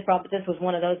have this problem. But this was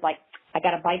one of those, like, I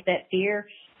got to bite that fear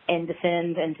and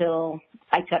descend until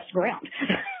I touched ground.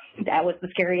 That was the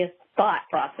scariest thought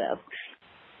process.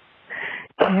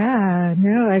 Yeah,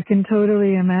 no, I can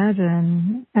totally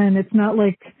imagine. And it's not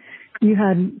like you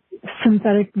had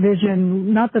synthetic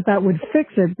vision, not that would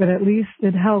fix it, but at least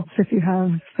it helps if you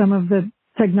have some of the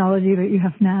technology that you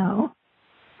have now.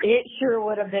 It sure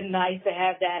would have been nice to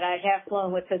have that. I have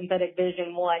flown with synthetic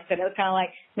vision once, and it was kind of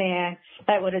like, man,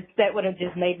 that would have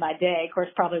just made my day. Of course,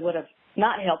 probably would have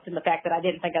not helped in the fact that I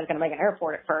didn't think I was going to make an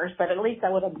airport at first, but at least I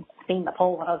would have seen the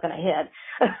pole that I was going to hit.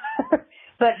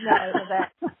 But no, it was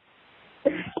that.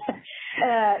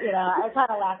 I kind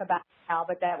of laugh about it now,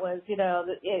 but that was,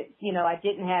 I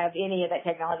didn't have any of that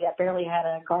technology. I barely had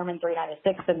a Garmin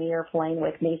 396 in the airplane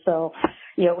with me, so,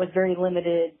 it was very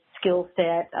limited skill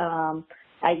set.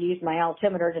 I used my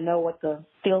altimeter to know what the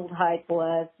field height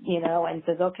was, and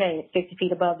says, okay, it's 50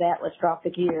 feet above that, let's drop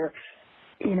the gear,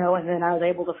 and then I was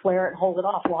able to flare it and hold it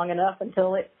off long enough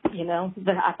until it,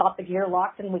 I thought the gear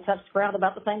locked and we touched the ground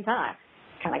about the same time.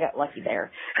 Kind of got lucky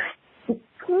there.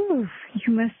 Ooh,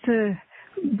 you must have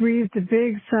breathed a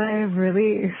big sigh of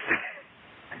relief.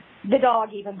 The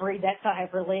dog even breathed that sigh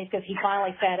of relief because he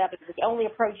finally sat up. It was the only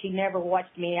approach he never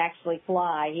watched me actually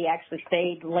fly. He actually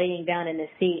stayed laying down in his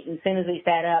seat, and as soon as he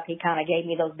sat up, he kind of gave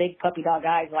me those big puppy dog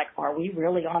eyes like, are we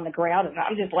really on the ground? And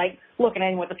I'm just like looking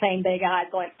at him with the same big eyes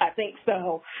going, I think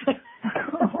so.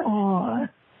 Aww.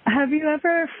 Have you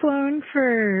ever flown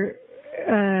for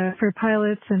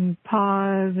pilots and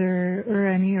PAWS or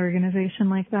any organization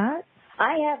like that?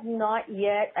 I have not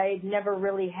yet. I've never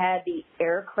really had the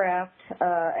aircraft,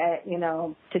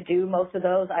 to do most of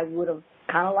those. I would have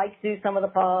kind of liked to do some of the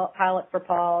pilot for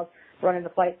PAWS. Running the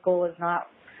flight school is not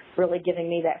really giving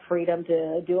me that freedom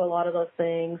to do a lot of those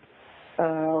things.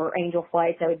 Or angel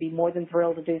flights, I would be more than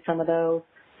thrilled to do some of those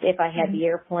if I had the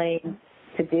airplane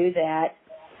to do that.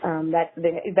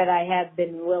 But I have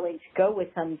been willing to go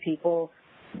with some people.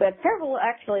 But several,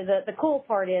 actually, the cool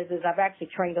part is I've actually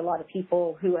trained a lot of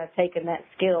people who have taken that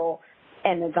skill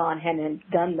and have gone ahead and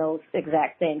done those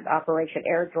exact things. Operation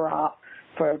Airdrop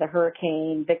for the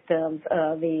hurricane victims,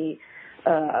 the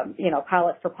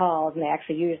pilots for PAWS, and they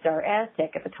actually used our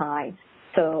Aztec at the time.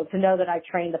 So to know that I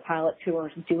trained the pilots who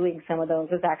are doing some of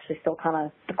those is actually still kind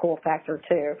of the cool factor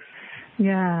too.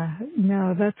 Yeah,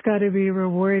 no, that's got to be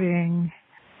rewarding.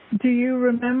 Do you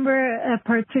remember a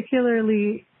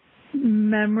particularly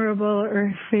memorable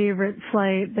or favorite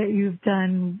flight that you've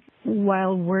done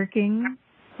while working?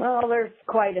 Well, there's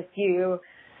quite a few.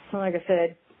 Like I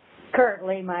said,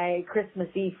 currently my Christmas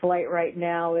Eve flight right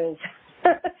now is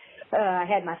I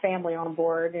had my family on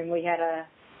board, and we had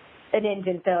an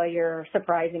engine failure,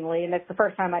 surprisingly, and that's the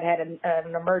first time I'd had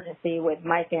an emergency with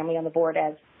my family on the board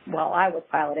as well. I was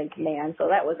pilot in command, so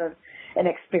that was an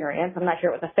experience. I'm not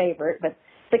sure it was a favorite, but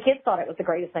the kids thought it was the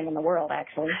greatest thing in the world,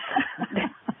 actually.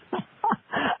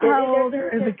 How old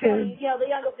are the kids? The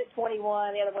youngest is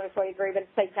 21, the other one is 23, but at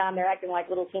the same time, they're acting like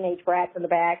little teenage brats in the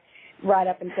back right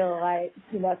up until I,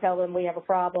 tell them we have a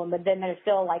problem. But then they're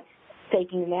still, like,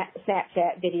 taking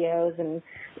Snapchat videos, and,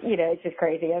 it's just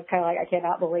crazy. It's kind of like, I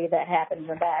cannot believe that happened in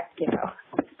the back,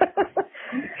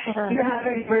 You're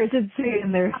having emergency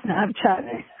and they're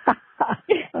Snapchatting.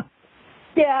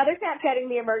 Yeah, they're not cutting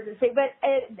the emergency, but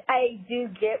I do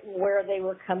get where they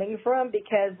were coming from,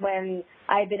 because when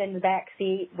I've been in the back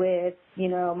seat with,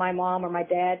 my mom or my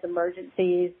dad's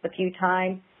emergencies a few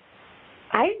times,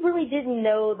 I really didn't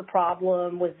know the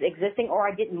problem was existing, or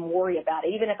I didn't worry about it.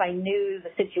 Even if I knew the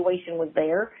situation was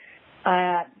there,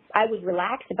 I was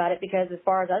relaxed about it, because as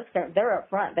far as I was concerned, they're up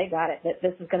front. They got it.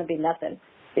 This is going to be nothing.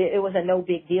 It was a no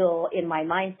big deal in my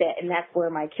mindset, and that's where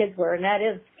my kids were. And that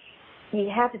is, you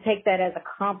have to take that as a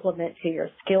compliment to your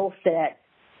skill set.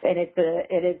 And it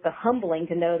is humbling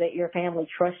to know that your family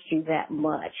trusts you that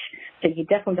much. So you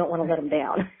definitely don't want to let them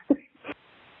down.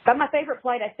 But my favorite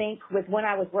flight, I think, was when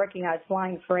I was was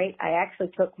flying freight. I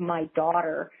actually took my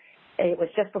daughter. It was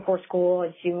just before school,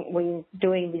 and we were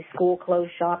doing the school clothes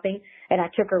shopping, and I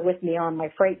took her with me on my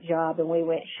freight job, and we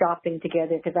went shopping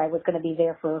together, because I was going to be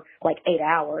there for like 8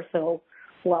 hours. So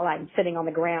while I'm sitting on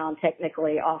the ground,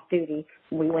 technically off duty,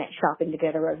 we went shopping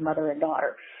together as mother and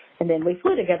daughter. And then we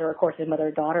flew together, of course, as mother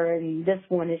and daughter, and this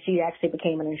one, she actually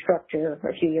became an instructor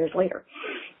a few years later.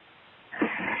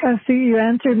 See, you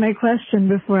answered my question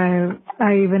before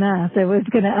I even asked. I was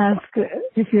going to ask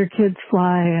if your kids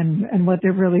fly and what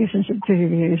their relationship to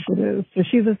aviation is. So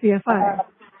she's a CFI.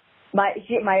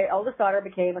 My oldest daughter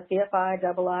became a CFI,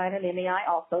 double I, and an MEI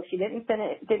also. She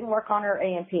didn't work on her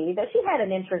A&P, though she had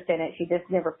an interest in it. She just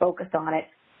never focused on it.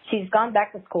 She's gone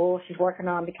back to school. She's working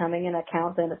on becoming an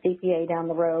accountant, a CPA down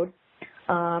the road,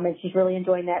 and she's really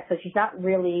enjoying that. So she's not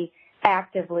really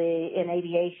actively in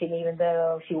aviation, even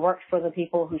though she works for the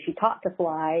people who she taught to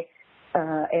fly,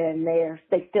 and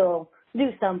they still do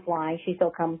some flying. She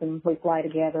still comes and we fly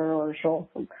together, or she'll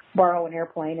borrow an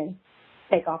airplane and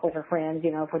take off with her friends,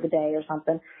 for the day or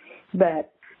something.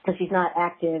 But so she's not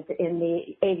active in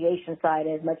the aviation side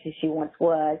as much as she once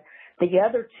was. The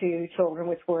other two children,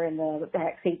 which were in the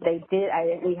back seat,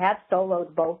 we have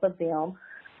soloed both of them,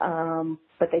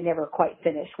 but they never quite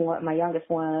finished. My youngest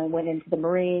one went into the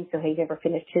Marines, so he never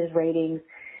finished his ratings.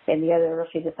 And the other,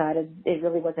 she decided it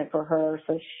really wasn't for her,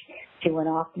 so she went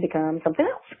off to become something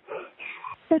else.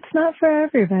 It's not for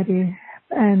everybody.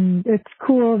 And it's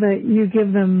cool that you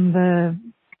give them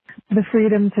the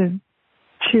freedom to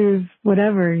choose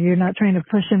whatever. You're not trying to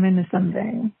push them into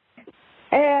something.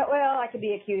 Well, I could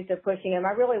be accused of pushing them. I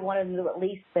really wanted them to at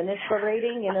least finish the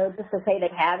rating, just to say they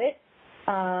have it.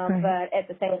 Right. But at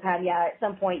the same time, at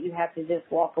some point you have to just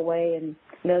walk away and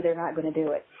know they're not going to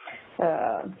do it.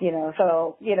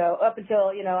 Up until,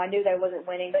 I knew they wasn't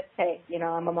winning, but hey,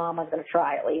 I'm a mom, I was going to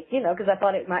try at least, because I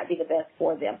thought it might be the best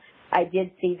for them. I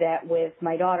did see that with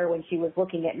my daughter when she was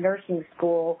looking at nursing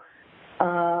school.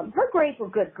 Her grades were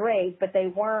good grades, but they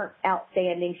weren't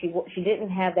outstanding. She didn't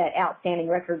have that outstanding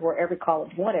record where every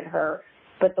college wanted her.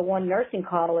 But the one nursing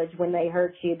college, when they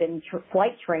heard she had been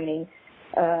flight training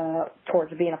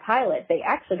towards being a pilot, they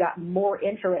actually got more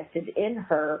interested in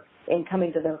her in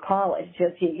coming to their college.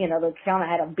 Just, they kind of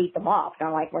had to beat them off. Kind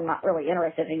of like, we're not really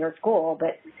interested in your school.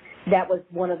 But that was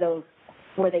one of those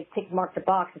where they marked the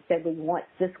box and said, we want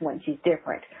this one. She's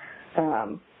different.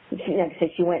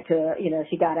 She went to,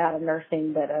 she got out of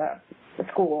nursing, but the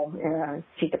school,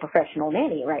 she's a professional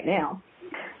nanny right now.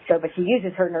 So, but she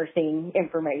uses her nursing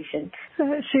information.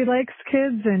 She likes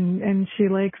kids and she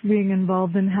likes being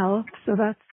involved in health. So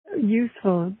that's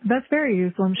useful. That's very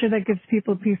useful. I'm sure that gives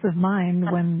people peace of mind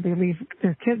when they leave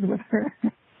their kids with her.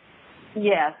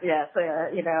 Yes.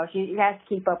 She has to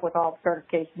keep up with all the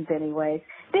certifications anyways.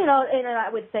 And I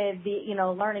would say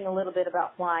learning a little bit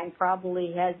about flying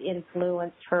probably has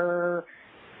influenced her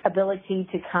ability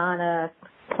to kind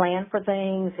of plan for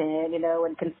things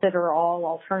and consider all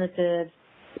alternatives.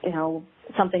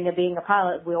 Something of being a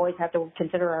pilot, we always have to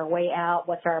consider our way out.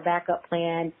 What's our backup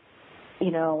plan?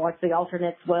 What's the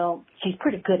alternates? Well, she's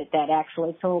pretty good at that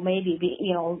actually. So maybe,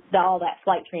 all that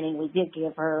flight training we did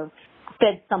give her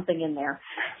fed something in there.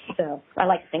 So I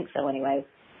like to think so anyway.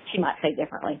 She might say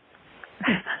differently.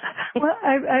 Well,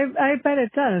 I bet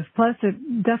it does. Plus,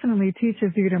 it definitely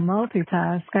teaches you to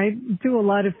multitask. I do a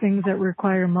lot of things that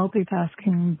require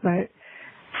multitasking, but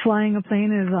flying a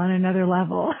plane is on another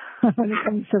level when it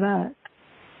comes to that.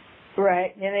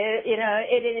 Right. And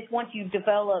it is once you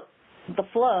develop the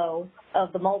flow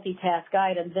of the multitask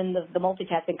item, then the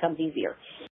multitasking comes easier.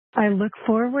 I look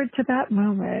forward to that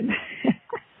moment.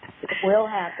 It will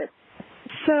happen.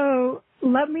 So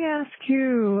let me ask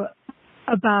you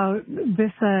about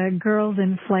this Girls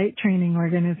in Flight Training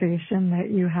organization that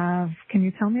you have. Can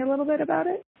you tell me a little bit about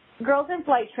it? Girls in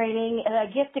Flight Training,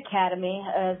 Gift Academy,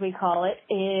 as we call it,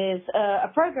 is a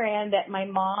program that my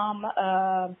mom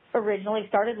originally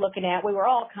started looking at. We were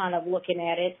all kind of looking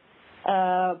at it.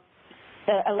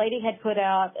 A lady had put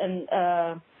out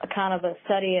a kind of a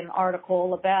study, an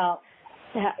article about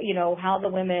how the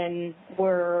women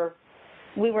were.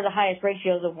 We were the highest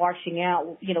ratios of washing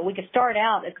out. We could start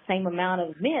out at the same amount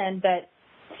of men, but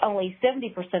only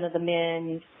 70% of the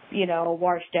men,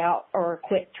 washed out or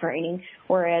quit training,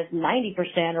 whereas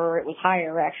 90%, or it was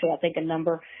higher actually, I think a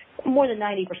number, more than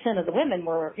 90% of the women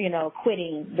were,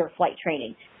 quitting their flight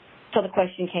training. So the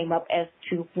question came up as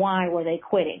to why were they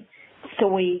quitting. So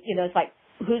we, it's like,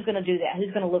 who's going to do that?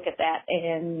 Who's going to look at that?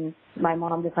 And my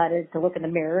mom decided to look in the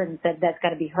mirror and said, that's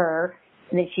got to be her.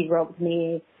 And then she roped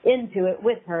me into it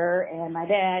with her and my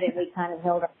dad, and we kind of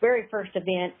held our very first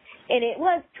event. And it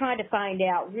was trying to find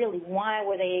out really why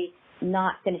were they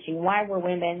not finishing, why were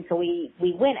women. So we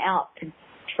went out to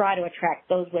try to attract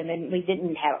those women. We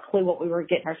didn't have a clue what we were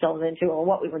getting ourselves into or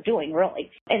what we were doing, really.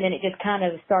 And then it just kind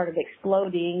of started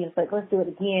exploding. It's like, let's do it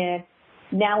again.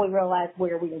 Now we realized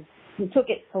where we took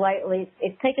it slightly.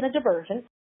 It's taken a diversion.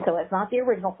 So it's not the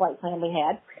original flight plan we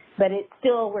had, but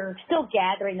we're still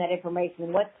gathering that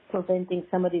information. What's preventing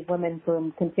some of these women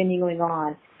from continuing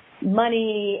on?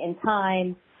 Money and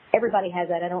time, everybody has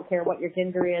that. I don't care what your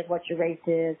gender is, what your race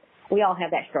is. We all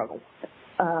have that struggle.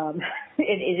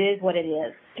 It is what it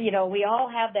is. We all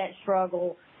have that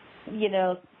struggle,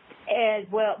 as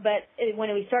well. But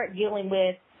when we start dealing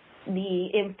with the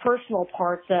impersonal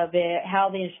parts of it, how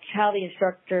the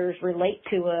instructors relate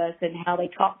to us and how they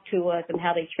talk to us and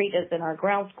how they treat us in our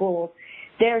ground schools,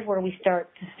 there's where we start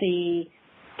to see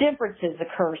differences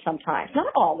occur sometimes.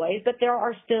 Not always, but there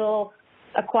are still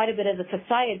quite a bit of the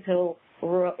societal,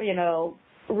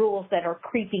 rules that are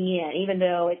creeping in, even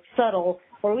though it's subtle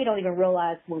or we don't even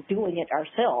realize we're doing it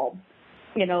ourselves.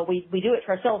 We do it to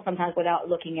ourselves sometimes without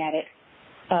looking at it.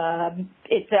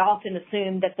 It's often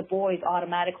assumed that the boys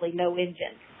automatically know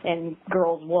engine and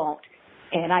girls won't.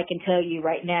 And I can tell you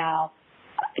right now,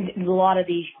 a lot of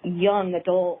these young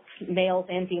adults, males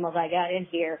and females I got in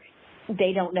here,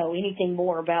 they don't know anything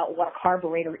more about what a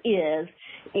carburetor is,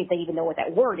 if they even know what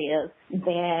that word is,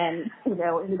 than,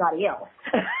 anybody else.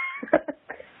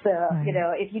 So,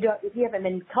 if you haven't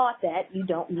been taught that, you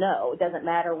don't know. It doesn't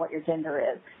matter what your gender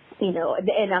is,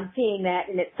 and I'm seeing that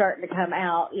and it's starting to come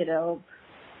out,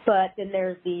 But then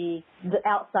there's the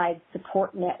outside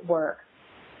support network.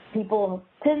 People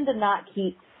tend to not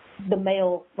keep the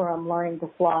males from learning to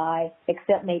fly,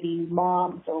 except maybe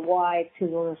moms or wives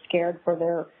who are scared for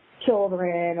their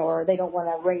children, or they don't want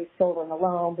to raise children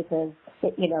alone because,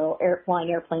 flying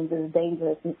airplanes is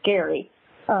dangerous and scary.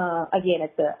 Again,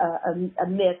 it's a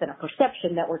myth and a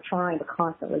perception that we're trying to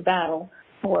constantly battle,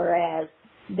 whereas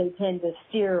they tend to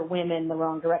steer women in the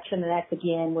wrong direction, and that's,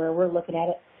 again, where we're looking at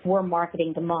it. We're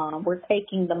marketing to mom. We're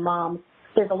taking the moms.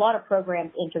 There's a lot of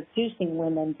programs introducing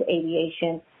women to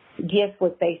aviation. GIFT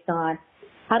was based on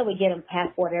how do we get them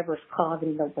past whatever's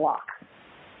causing their block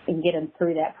and get them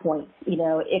through that point.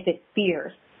 If it's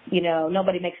fears,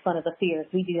 nobody makes fun of the fears.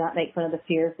 We do not make fun of the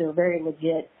fears. They're very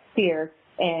legit fears,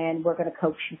 and we're going to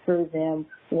coach you through them,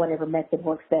 whatever method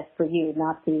works best for you,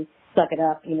 not to suck it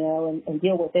up, and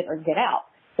deal with it or get out.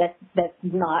 That's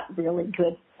not really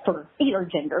good for either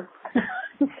gender.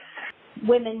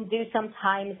 Women do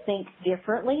sometimes think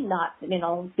differently,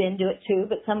 men do it too,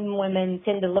 but some women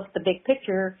tend to look at the big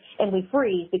picture and we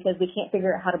freeze because we can't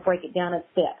figure out how to break it down in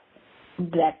steps.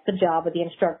 That's the job of the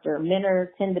instructor. Men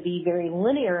tend to be very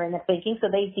linear in their thinking, so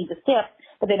they see the steps,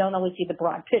 but they don't always see the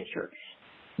broad picture.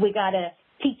 We got to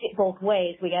teach it both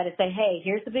ways. We got to say, hey,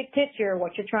 here's the big picture,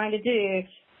 what you're trying to do.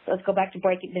 Let's go back to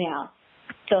break it down.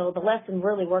 So the lesson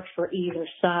really works for either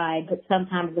side, but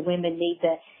sometimes the women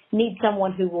need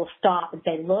someone who will stop and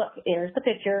say, look, here's the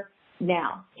picture.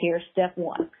 Now, here's step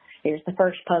one. Here's the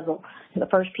first puzzle, the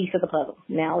first piece of the puzzle.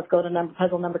 Now let's go to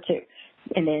puzzle number 2.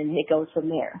 And then it goes from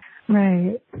there.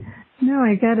 Right. No,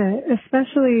 I get it.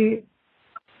 Especially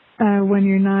when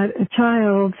you're not a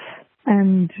child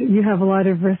and you have a lot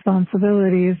of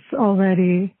responsibilities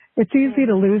already. It's easy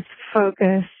to lose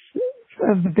focus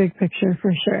of the big picture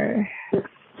for sure.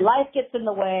 Life gets in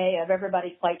the way of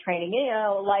everybody's flight training.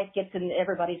 Life gets in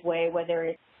everybody's way, whether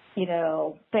it's,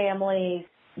 families,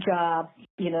 jobs,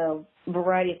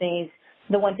 variety of things.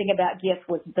 The one thing about GIFT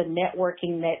was the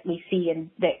networking that we see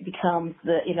and that becomes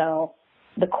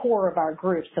the core of our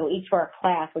group. So each of our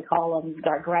class, we call them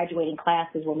our graduating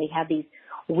classes when we have these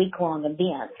week-long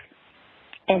events.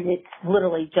 And it's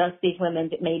literally just these women.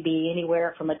 It may be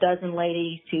anywhere from a dozen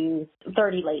ladies to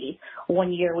 30 ladies.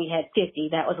 One year we had 50.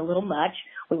 That was a little much.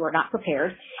 We were not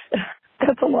prepared.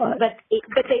 That's a lot.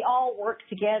 But they all worked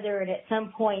together, and at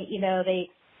some point,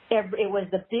 it was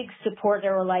the big support. They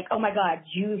were like, oh, my God,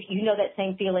 you know that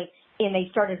same feeling. And they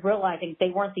started realizing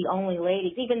they weren't the only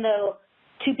ladies, even though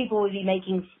 2 people would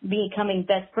be becoming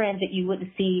best friends that you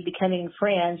wouldn't see becoming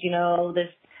friends. There's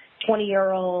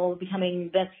 20-year-old becoming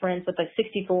best friends with a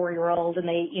 64-year-old, and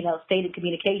they, stayed in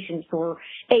communications for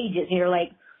ages. And you're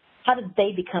like, how did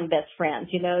they become best friends?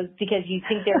 Because you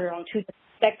think they're on two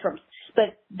spectrums,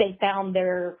 but they found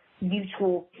their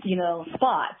mutual,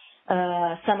 spot.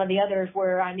 Some of the others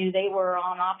where I knew they were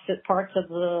on opposite parts of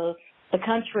the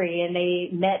country, and they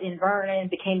met in Vernon,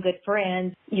 became good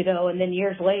friends, and then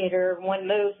years later one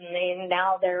moves and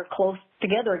now they're close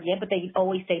together again, but they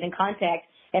always stayed in contact.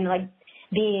 And like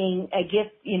being a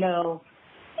gift,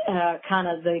 kind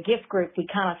of the gift group, we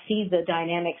kind of see the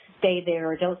dynamics stay there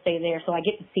or don't stay there. So I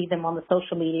get to see them on the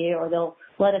social media, or they'll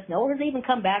let us know, or they even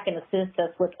come back and assist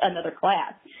us with another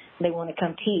class. They want to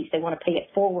come teach. They want to pay it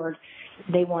forward.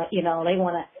 They want, they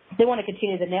want to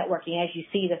continue the networking. As you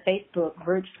see the Facebook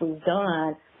groups we've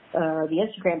done, the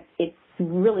Instagram, it's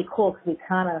really cool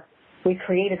because we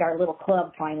created our little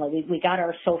club finally. We got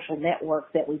our social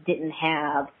network that we didn't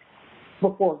have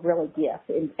before really gift,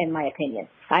 in my opinion.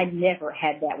 I never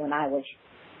had that when I was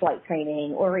flight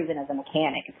training or even as a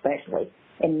mechanic especially.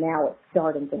 And now it's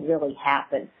starting to really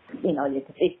happen.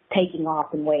 It's taking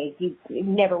off in ways you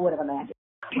never would have imagined.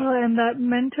 Well, and that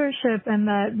mentorship and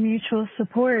that mutual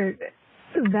support,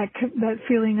 that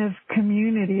feeling of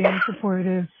community and support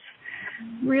is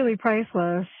really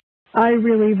priceless. I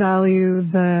really value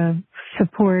the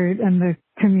support and the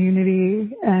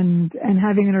community, and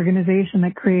having an organization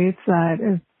that creates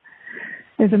that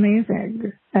is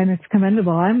amazing, and it's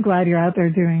commendable. I'm glad you're out there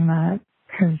doing that,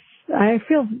 because I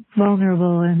feel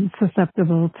vulnerable and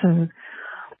susceptible to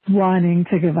wanting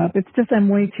to give up. It's just I'm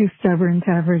way too stubborn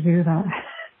to ever do that.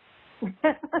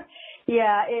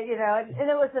 Yeah, and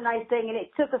it was a nice thing, and it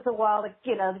took us a while to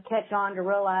catch on, to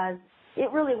realize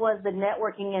it really was the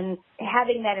networking and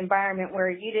having that environment where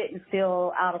you didn't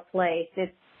feel out of place.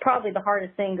 It's probably the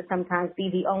hardest thing to sometimes be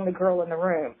the only girl in the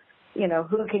room.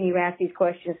 Who can you ask these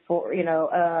questions for,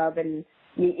 and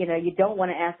you don't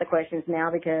want to ask the questions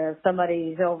now because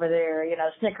somebody's over there,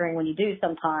 snickering when you do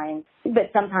sometimes,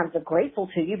 but sometimes they're grateful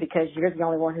to you because you're the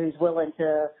only one who's willing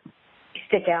to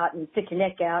stick your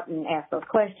neck out and ask those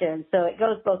questions. So it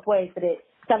goes both ways, but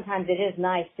sometimes it is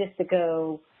nice just to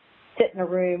go sit in a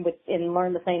room and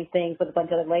learn the same things with a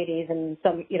bunch of other ladies. And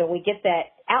we get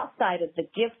that outside of the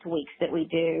gift weeks that we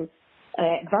do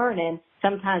at Vernon.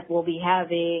 Sometimes we'll be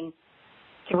having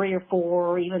 3 or 4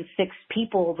 or even 6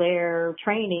 people there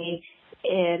training,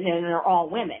 and they're all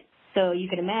women. So you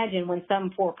can imagine when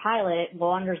some poor pilot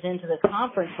wanders into this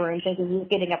conference room thinking he's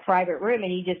getting a private room, and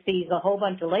he just sees a whole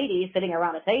bunch of ladies sitting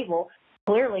around a table,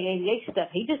 clearly aviation stuff,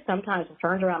 he just sometimes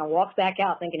turns around and walks back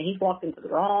out thinking he's walked into the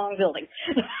wrong building.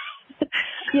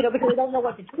 Because they don't know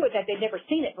what to do with that. They've never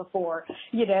seen it before,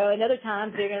 and other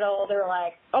times, they're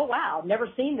like, oh, wow, never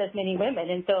seen this many women.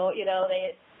 And so,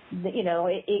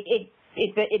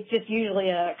 it's just usually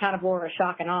a kind of more of a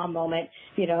shock and awe moment.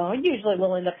 Usually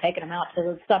we'll end up taking them out to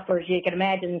the suppers. You can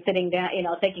imagine sitting down,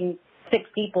 taking 6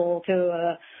 people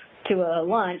to a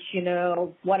lunch,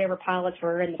 whatever pilots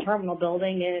were in the terminal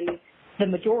building, and the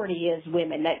majority is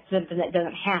women. That's something that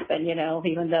doesn't happen,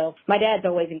 even though my dad's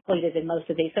always included in most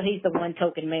of these, so he's the one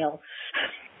token male.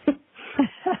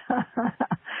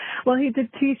 Well, he did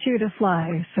teach you to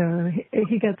fly, so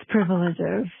he gets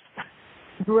privileges.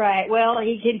 Right. Well,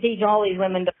 he can teach all these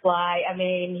women to fly. I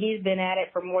mean, he's been at it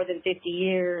for more than 50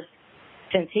 years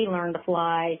since he learned to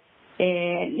fly,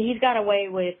 and he's got a way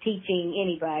with teaching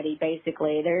anybody,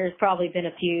 basically. There's probably been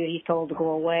a few he's told to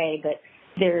go away, but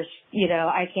there's,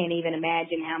 I can't even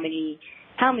imagine how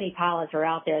many pilots are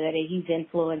out there that he's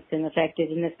influenced and affected,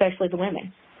 and especially the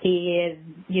women. He is,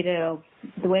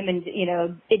 the women,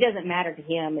 it doesn't matter to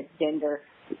him, it's gender.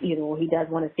 He does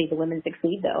want to see the women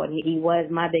succeed, though, and he was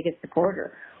my biggest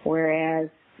supporter, whereas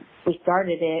we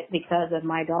started it because of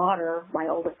my daughter, my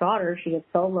oldest daughter. She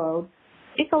soloed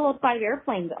 5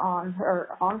 airplanes on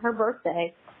her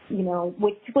birthday,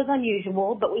 which was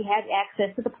unusual, but we had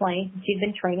access to the planes. She'd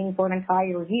been training for an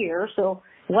entire year, so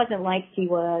it wasn't like she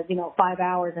was, 5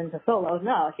 hours into solos.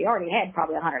 No, she already had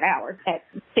probably 100 hours at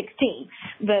 16.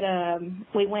 But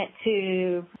we went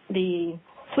to the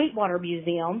Sweetwater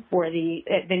Museum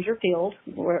at Venger Field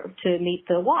to meet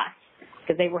the Watts,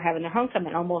 because they were having their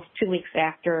homecoming almost 2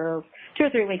 or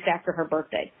 3 weeks after her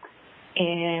birthday.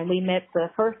 And we met the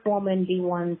first woman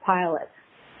B-1 pilot,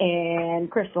 and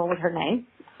Crystal was her name.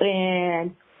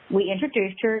 And we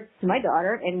introduced her to my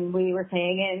daughter, and we were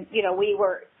saying, and, we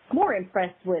were more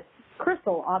impressed with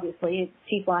Crystal, obviously.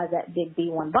 She flies that big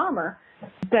B-1 bomber.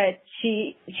 But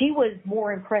she was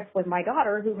more impressed with my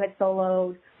daughter, who had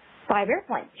soloed 5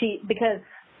 airplanes. Because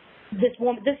this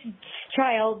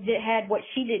child had what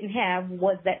she didn't have,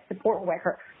 was that support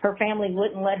worker. her family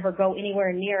wouldn't let her go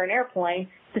anywhere near an airplane,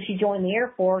 so she joined the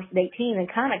Air Force at 18 and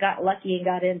kind of got lucky and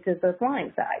got into the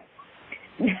flying side.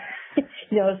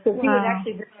 So she was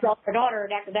actually her daughter,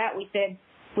 and after that we said,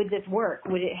 would this work?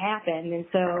 Would it happen? And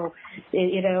so,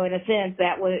 in a sense,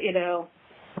 that was,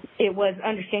 it was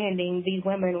understanding these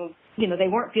women, they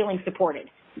weren't feeling supported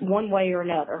one way or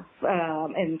another.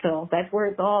 And so that's where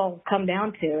it's all come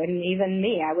down to. And even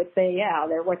me, I would say,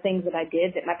 there were things that I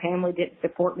did that my family didn't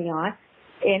support me on,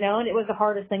 and it was the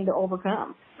hardest thing to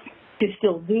overcome, to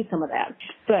still do some of that.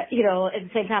 But, at the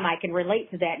same time, I can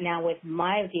relate to that now with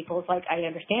my people. It's like, I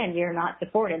understand you're not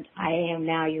supported. I am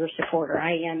now your supporter.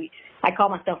 I call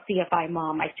myself CFII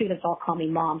mom. My students all call me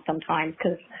mom sometimes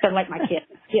because they're like my kids.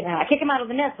 I kick them out of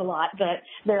the nest a lot, but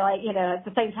they're like, at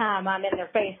the same time, I'm in their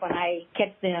face when I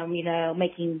catch them,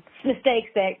 making mistakes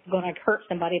that are going to hurt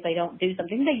somebody if they don't do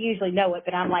something. They usually know it,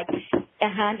 but I'm like,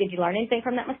 did you learn anything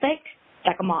from that mistake?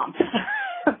 Like a mom.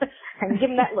 And give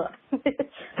them that look.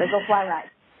 They go fly right.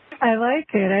 I like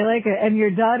it. And your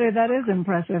daughter, that is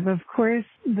impressive. Of course,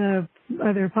 the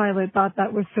other pilot thought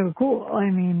that was so cool. I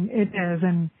mean, it is.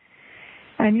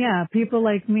 And yeah, people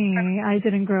like me, I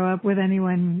didn't grow up with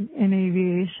anyone in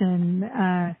aviation.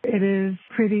 It is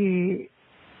pretty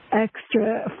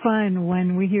extra fun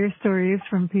when we hear stories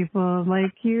from people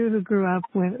like you who grew up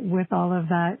with all of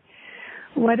that.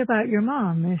 What about your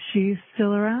mom? Is she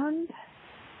still around?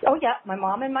 Oh yeah, my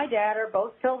mom and my dad are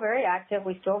both still very active.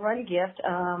 We still run gift.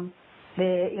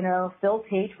 They, still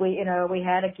teach. We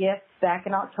had a gift back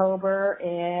in October,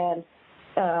 and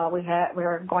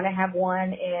we're going to have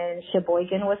one in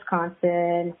Sheboygan,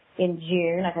 Wisconsin in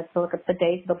June. I have to look up the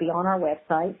dates. They'll be on our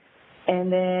website.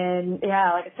 And then,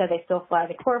 like I said, they still fly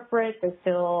the corporate. They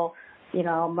still,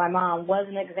 my mom was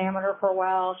an examiner for a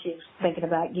while. She's thinking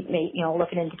about,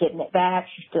 looking into getting it back.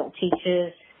 She still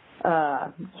teaches.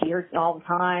 Here all the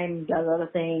time, does other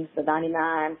things, the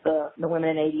 99s, the women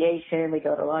in aviation. We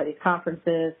go to a lot of these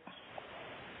conferences.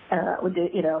 We do,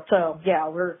 so yeah,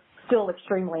 we're still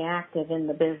extremely active in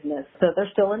the business. So they're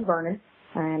still in Vernon,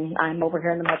 and I'm over here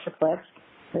in the Metroplex.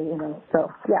 So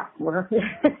yeah,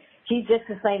 she's just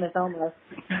the same as almost.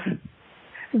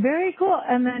 Very cool.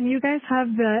 And then you guys have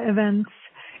the events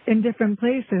in different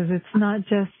places. It's not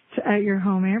just at your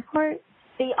home airport?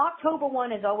 The October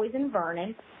one is always in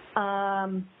Vernon.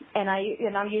 And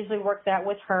I usually work that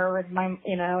with her and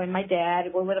my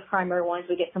dad. We're the primary ones.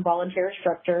 We get some volunteer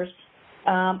instructors.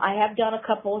 I have done a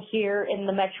couple here in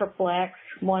the Metroplex,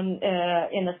 one,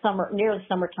 in the summer, near the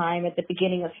summertime, at the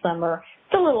beginning of summer.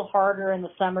 It's a little harder in the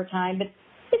summertime, but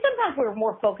sometimes we're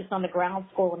more focused on the ground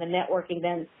school and the networking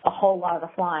than a whole lot of the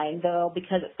flying, though,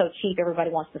 because it's so cheap, everybody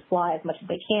wants to fly as much as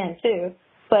they can, too.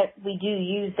 But we do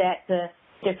use that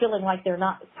they're feeling like they're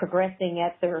not progressing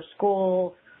at their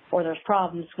school or there's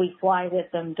problems. We fly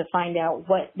with them to find out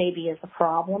what maybe is the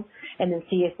problem and then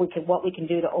see what we can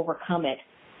do to overcome it.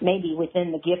 Maybe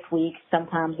within the gift week,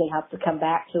 sometimes they have to come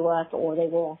back to us, or they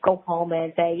will go home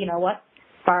and say, you know what,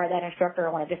 fire that instructor,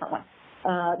 I want a different one.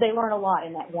 They learn a lot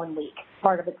in that 1 week.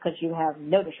 Part of it's because you have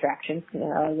no distractions.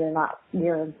 You're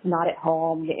not at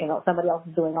home. Somebody else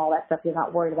is doing all that stuff. You're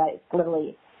not worried about it. It's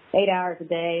literally 8 hours a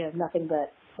day of nothing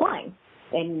but flying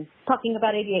and talking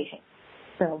about aviation.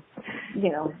 So,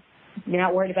 you're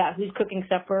not worried about who's cooking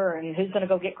supper and who's going to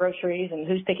go get groceries and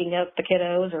who's picking up the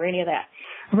kiddos or any of that.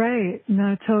 Right.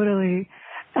 No, totally.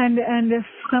 And if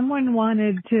someone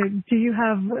wanted to, do you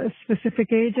have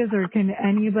specific ages, or can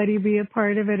anybody be a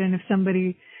part of it? And if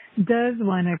somebody does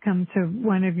want to come to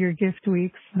one of your gift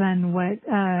weeks, then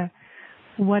where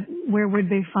would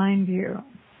they find you?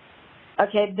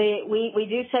 Okay, we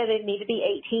do say they need to be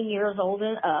 18 years old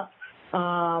and up.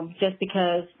 Just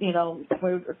because, we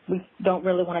don't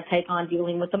really want to take on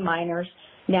dealing with the minors.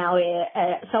 Now,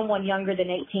 someone younger than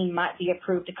 18 might be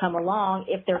approved to come along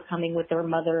if they're coming with their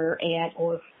mother, aunt,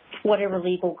 or whatever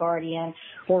legal guardian,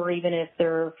 or even if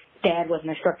their dad was an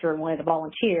instructor and wanted to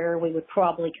volunteer, we would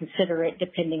probably consider it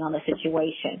depending on the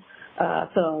situation.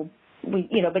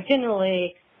 But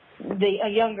generally, a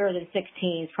younger than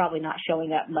 16 is probably not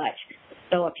showing up much.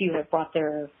 So if you have brought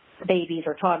their babies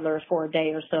or toddlers for a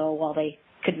day or so while they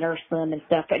could nurse them and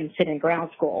stuff and sit in ground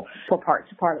school for part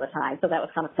of the time. So that was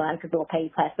kind of fun because they'll pay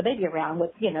pass the baby around with,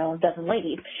 a dozen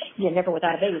ladies. You're never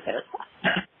without a babysitter.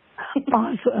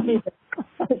 Awesome.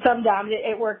 Sometimes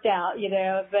it worked out,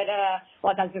 but a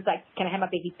lot of times it's like, can I have my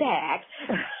baby back?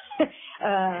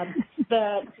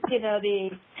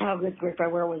 Good grief,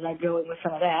 where was I going with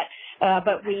some of that?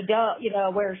 But we don't,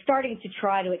 we're starting to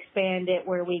try to expand it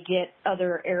where we get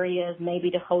other areas maybe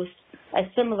to host a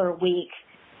similar week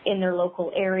in their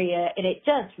local area. And it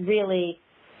just really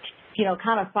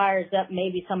kind of fires up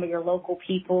maybe some of your local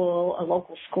people, a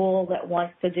local school that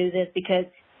wants to do this, because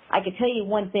I can tell you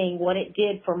one thing, what it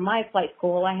did for my flight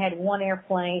school. I had one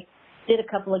airplane, did a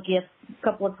couple of gifts, a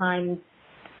couple of times,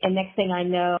 and next thing I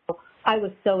know, I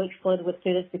was so exploded with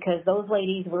students because those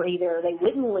ladies were either, they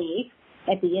wouldn't leave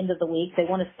at the end of the week, they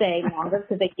want to stay longer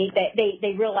because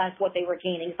they realized what they were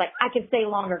gaining. It's like, I can stay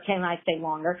longer, can I stay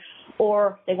longer?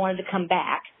 Or they wanted to come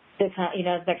back. It's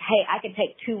like, hey, I can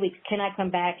take 2 weeks. Can I come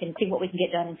back and see what we can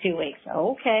get done in 2 weeks?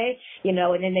 Okay. And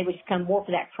then they would just come more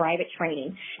for that private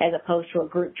training as opposed to a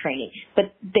group training.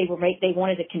 But they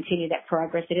wanted to continue that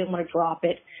progress. They didn't want to drop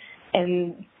it.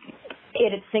 And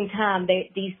at the same time,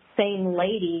 these same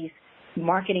ladies,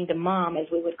 marketing to mom, as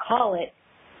we would call it,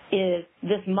 is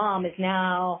this mom is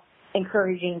now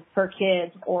encouraging her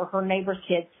kids or her neighbor's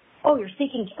kids. Oh, you're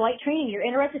seeking flight training. You're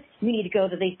interested. You need to go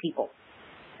to these people.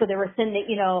 So they were sending,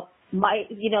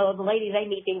 the ladies I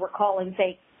meet, they were calling,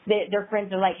 say, their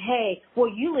friends are like, hey, well,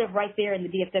 you live right there in the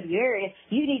DFW area.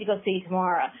 You need to go see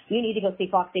Tamara. You need to go see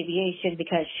Fox Aviation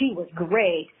because she was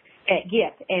great at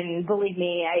gift. And believe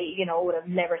me, I, would have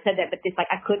never said that, but it's like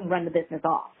I couldn't run the business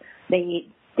off. They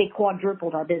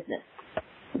quadrupled our business,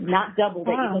 not doubled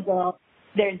it. Wow. Because, well,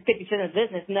 there's 50% of the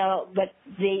business. No, but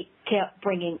they kept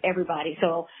bringing everybody.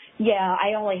 So, yeah,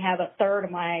 I only have a third of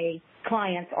my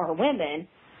clients are women.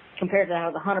 Compared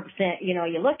to the 100%,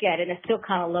 you look at it, and it's still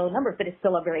kind of low numbers, but it's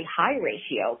still a very high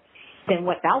ratio than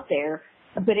what's out there.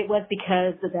 But it was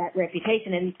because of that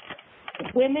reputation. And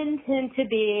women tend to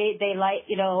be, they like,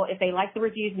 if they like the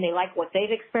reviews and they like what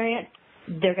they've experienced,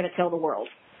 they're going to tell the world.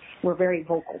 We're very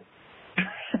vocal.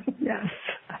 Yes.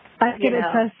 I can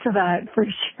attest to that for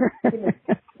sure.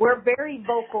 We're very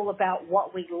vocal about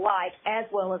what we like as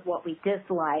well as what we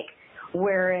dislike.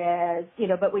 Whereas,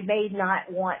 but we may not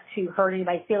want to hurt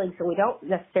anybody's feelings, so we don't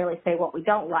necessarily say what we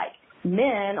don't like.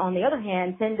 Men, on the other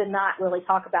hand, tend to not really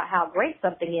talk about how great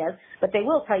something is, but they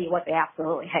will tell you what they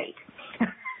absolutely hate.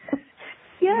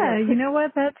 Yeah, you know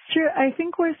what? That's true. I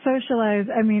think we're socialized.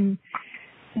 I mean,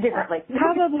 differently.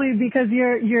 Probably because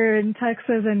you're in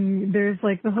Texas and there's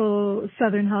like the whole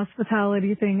Southern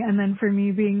hospitality thing, and then for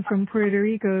me being from Puerto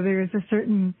Rico, there's a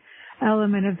certain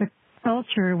element of the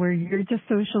culture where you're just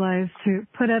socialized to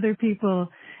put other people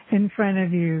in front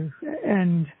of you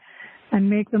and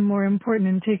make them more important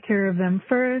and take care of them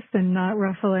first and not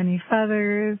ruffle any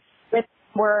feathers.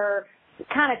 We're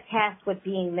kind of tasked with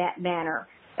being that manner,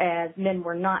 as men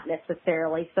were not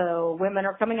necessarily. So women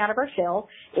are coming out of our shell.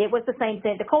 It was the same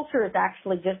thing. The culture is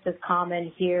actually just as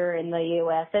common here in the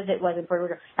U.S. as it was in Puerto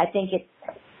Rico. I think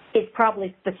it's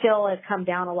probably, the shell has come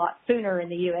down a lot sooner in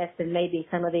the U.S. than maybe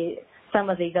some of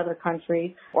these other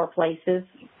countries or places,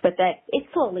 but that it's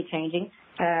slowly changing.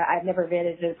 I've never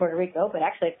visited Puerto Rico, but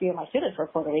actually a few of my students were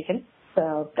Puerto Rican,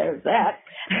 so there's that.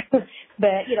 But,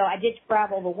 I did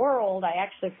travel the world. I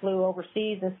actually flew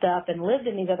overseas and stuff and lived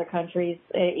in these other countries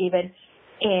even,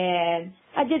 and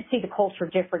I did see the culture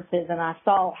differences, and I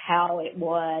saw how it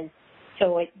was,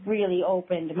 so it really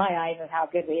opened my eyes on how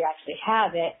good we actually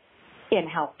have it and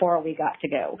how far we got to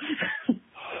go.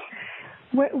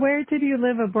 Where did you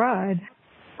live abroad?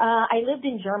 I lived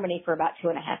in Germany for about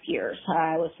 2.5 years.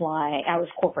 I was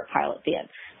corporate pilot then.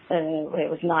 It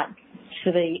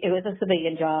was a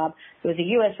civilian job. It was a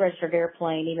U.S. registered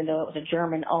airplane, even though it was a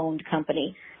German-owned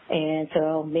company. And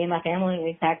so me and my family,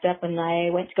 we packed up and I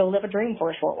went to go live a dream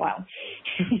for a short while.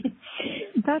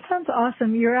 That sounds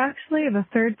awesome. You're actually the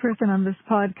third person on this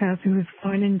podcast who was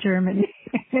flown in Germany.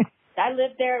 I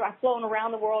lived there. I've flown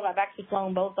around the world. I've actually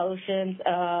flown both oceans.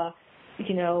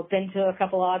 Been to a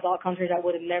couple oddball countries I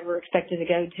would have never expected to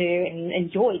go to and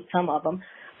enjoyed some of them.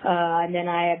 And then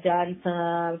I have done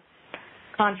some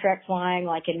contract flying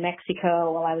like in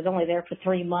Mexico. Well, I was only there for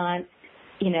 3 months,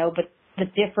 but the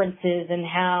differences in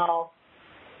how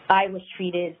I was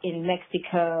treated in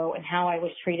Mexico and how I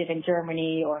was treated in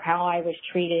Germany or how I was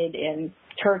treated in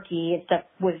Turkey and stuff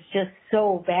was just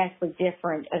so vastly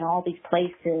different in all these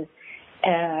places.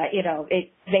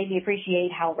 It made me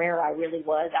appreciate how rare I really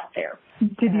was out there.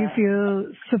 Did you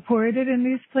feel supported in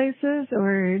these places,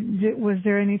 or was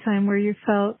there any time where you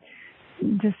felt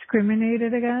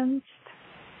discriminated against?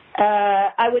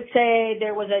 I would say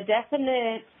there was a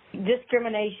definite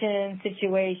discrimination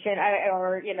situation,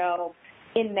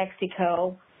 in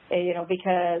Mexico,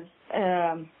 because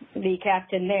the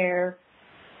captain there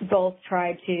both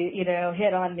tried to,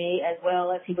 hit on me as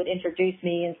well as he would introduce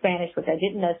me in Spanish, which I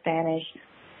didn't know Spanish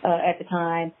at the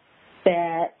time,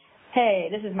 that, hey,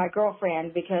 this is my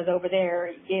girlfriend, because over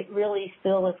there it really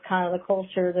still is kind of the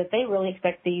culture that they really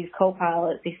expect these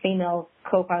co-pilots, these female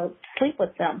co-pilots, to sleep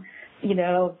with them.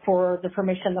 for the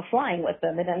permission of flying with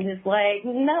them. And I'm just like,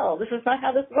 no, this is not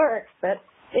how this works.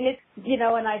 And it's,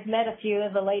 and I've met a few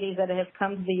of the ladies that have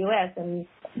come to the U.S. and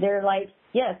they're like,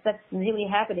 yes, that's really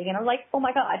happening. And I'm like, oh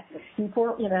my God,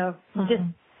 just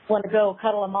want to go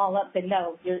cuddle them all up and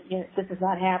no, this is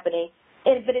not happening.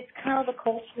 But it's kind of a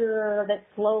culture that's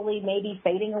slowly maybe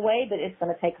fading away, but it's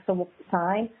going to take some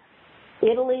time.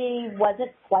 Italy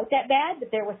wasn't quite that bad, but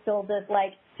there was still this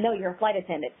like, no, you're a flight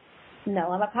attendant.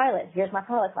 No, I'm a pilot. Here's my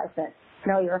pilot's license.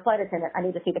 No, you're a flight attendant. I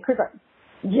need to see the crew card.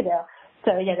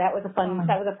 So yeah, that was a fun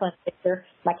picture.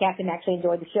 My captain actually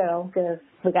enjoyed the show because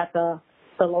we got the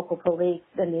local police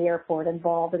in the airport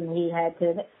involved, and he had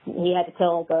to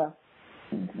tell the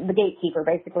gatekeeper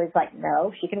basically, it's like,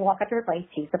 no, she can walk up to her plane.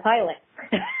 She's the pilot.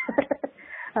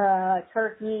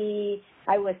 Turkey,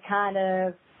 I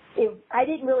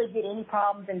didn't really get any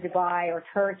problems in Dubai or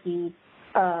Turkey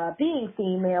being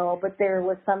female, but there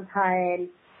was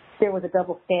a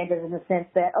double standard in the sense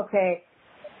that, okay,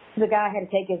 the guy had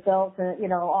to take his belt,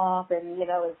 off and, his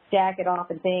jacket off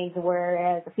and things,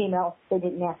 whereas the female, they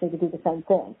didn't ask me to do the same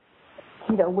thing,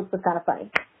 which was kind of funny.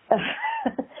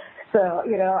 So,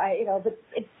 but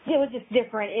it was just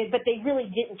different, but they really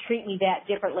didn't treat me that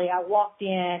differently. I walked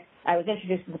in, I was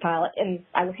introduced as a pilot, and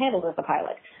I was handled as a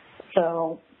pilot.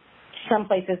 So some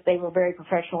places they were very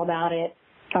professional about it.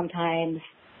 Sometimes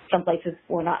some places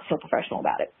were not so professional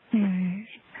about it. Right.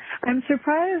 I'm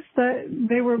surprised that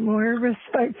they were more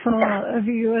respectful of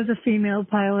you as a female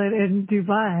pilot in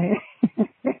Dubai.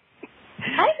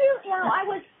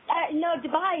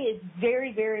 Dubai is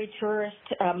very, very tourist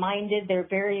minded. They're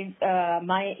very,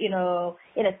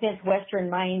 in a sense, Western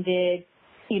minded,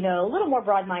 a little more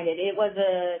broad minded.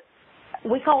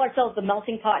 We call ourselves the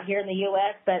melting pot here in the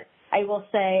U.S., but I will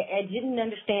say I didn't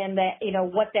understand that,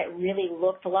 what that really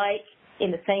looked like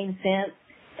in the same sense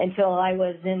until I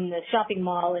was in the shopping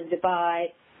mall in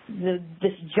Dubai,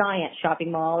 this giant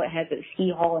shopping mall. It has a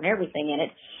ski hall and everything in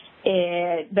it.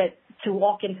 But to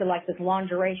walk into like this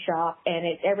lingerie shop, and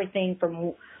it's everything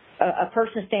from a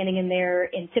person standing in there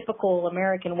in typical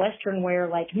American Western wear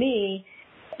like me.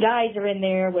 Guys are in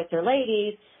there with their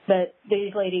ladies, but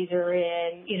these ladies are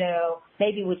in,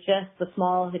 maybe with just the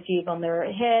small hijab on their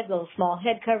head, little small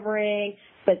head covering,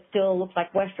 but still looks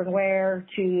like Western wear,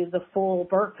 to the full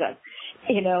burqa,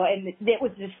 and it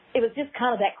was just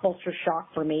kind of that culture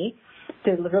shock for me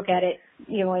to look at it,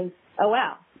 and, oh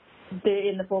wow, they're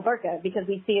in the full burqa, because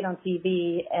we see it on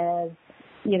TV as,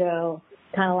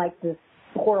 kind of like this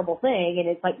horrible thing, and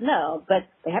it's like, no, but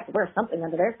they have to wear something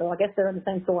under there, so I guess they're in the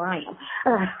same store I am.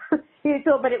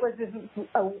 But it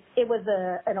was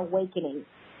an awakening,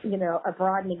 a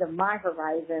broadening of my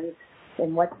horizons,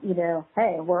 and what,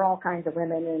 hey, we're all kinds of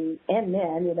women and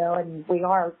men, and we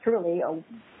are truly a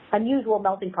unusual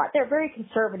melting pot. They're very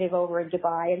conservative over in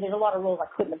Dubai, and there's a lot of rules I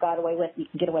couldn't have got away with, you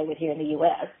can get away with here in the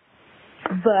U.S.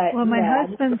 But well, my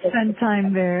husband spent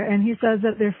time there, and he says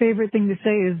that their favorite thing to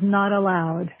say is not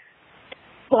allowed.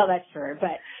 Well, that's true,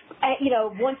 but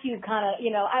once you kind of,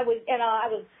 I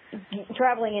was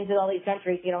traveling into all these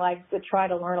countries. I would try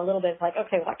to learn a little bit. It's like,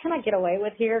 okay, what can I get away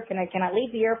with here? Can I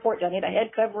leave the airport? Do I need a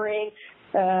head covering?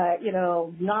 Do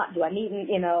I need?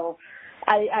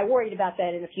 I worried about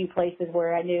that in a few places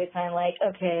where I knew it's kind of like,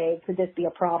 okay, could this be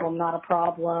a problem? Not a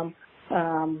problem.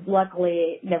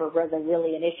 Luckily, it never was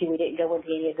really an issue. We didn't go into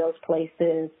any of those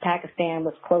places. Pakistan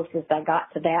was closest I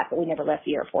got to that, but we never left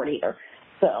the airport either.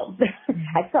 So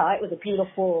I saw it was a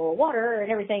beautiful water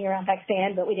and everything around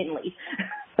Pakistan, but we didn't leave.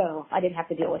 So I didn't have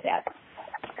to deal with that.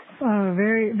 Oh,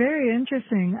 very, very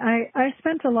interesting. I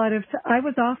spent a lot of, I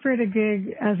was offered a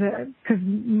gig because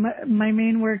my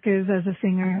main work is as a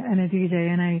singer and a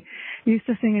DJ, and I used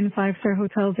to sing in 5-star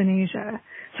hotels in Asia.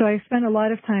 So I spent a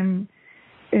lot of time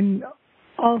in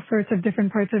all sorts of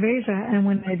different parts of Asia, and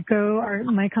when I'd go,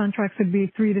 my contracts would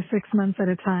be 3 to 6 months at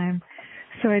a time.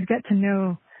 So I'd get to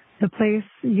know the place,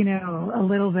 a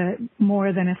little bit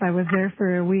more than if I was there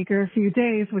for a week or a few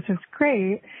days, which is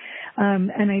great.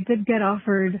 And I did get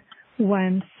offered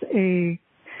once an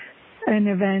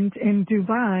event in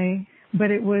Dubai, but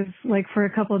it was like for a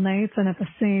couple nights, and at the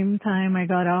same time I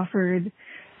got offered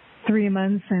 3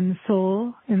 months in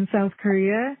Seoul in South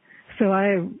Korea. So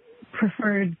I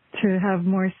preferred to have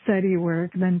more steady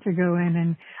work than to go in,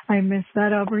 and I missed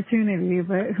that opportunity,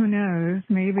 but who knows,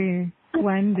 maybe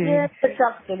one day. Yeah, it's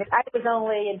something. I was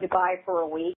only in Dubai for a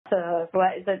week, so it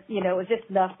was just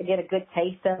enough to get a good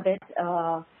taste of it.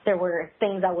 There were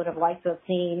things I would have liked to have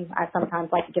seen. I sometimes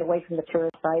like to get away from the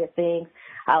tourist side of things.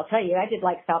 I'll tell you, I did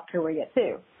like South Korea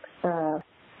too.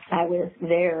 I was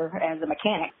there as a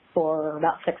mechanic for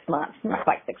about 6 months, not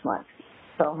quite 6 months.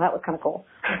 So that was kind of cool.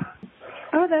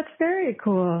 Oh, that's very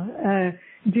cool.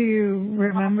 Do you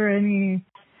remember any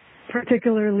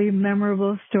particularly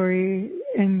memorable story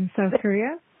in South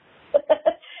Korea?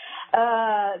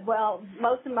 Well,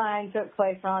 most of mine took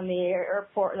place on the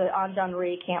airport, the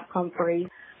Anjanri, Camp Humphreys.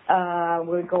 We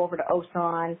would go over to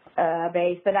Osan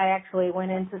base, but I actually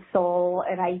went into Seoul,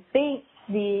 and I think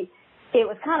it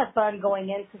was kind of fun going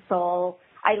into Seoul.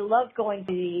 I loved going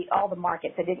to all the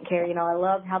markets. I didn't care, I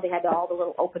loved how they had all the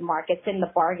little open markets and the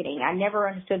bargaining. I never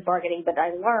understood bargaining, but I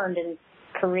learned in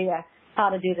Korea how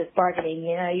to do this bargaining.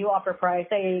 You offer price,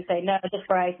 they say no, this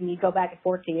price, and you go back and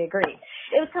forth till you agree.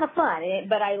 It was kind of fun,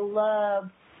 but I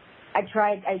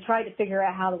tried to figure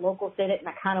out how the locals did it, and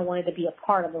I kind of wanted to be a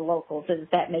part of the locals, if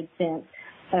that made sense.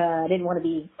 I didn't want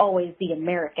to always be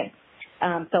American.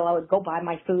 So I would go buy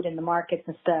my food in the markets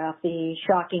and stuff. The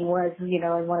shocking was, in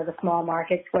one of the small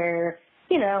markets where,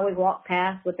 we walked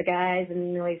past with the guys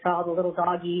and we saw the little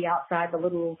doggy outside the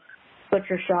little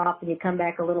butcher shop, and you come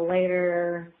back a little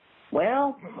later.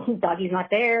 Well, doggy's not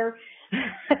there.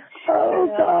 Oh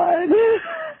God.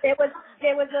 It was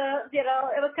it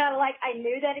was kind of like I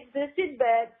knew that existed,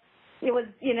 but it was,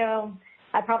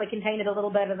 I probably contained it a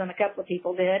little better than a couple of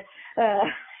people did.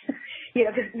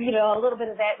 Because, a little bit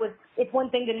of that it's one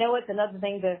thing to know it, it's another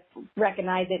thing to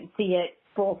recognize it and see it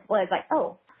full-fledged, like,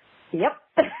 oh, yep,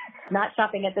 not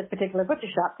shopping at this particular butcher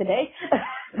shop today.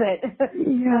 But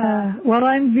yeah, well,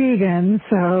 I'm vegan,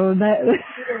 so that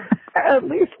at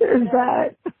least there's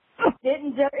that.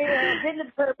 Didn't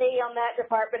deter me on that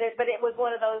department, but it was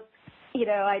one of those,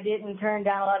 I didn't turn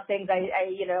down a lot of things. I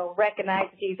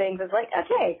recognized a few things. It's like,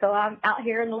 okay, so I'm out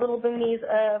here in the little boonies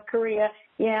of Korea.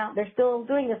 Yeah, they're still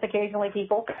doing this occasionally,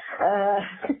 people.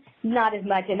 Not as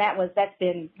much, and that's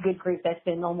been, good grief, that's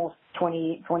been almost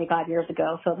 25 years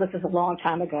ago. So this is a long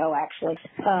time ago, actually.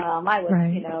 I was,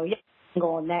 right.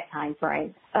 Single in that time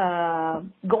frame.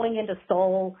 Going into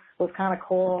Seoul was kind of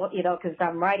cool, because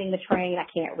I'm riding the train. I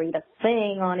can't read a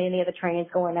thing on any of the trains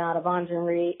going out of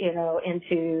Anjanri,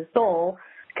 into Seoul,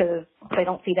 because they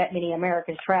don't see that many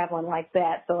Americans traveling like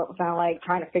that. So it was kind of like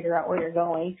trying to figure out where you're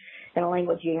going in a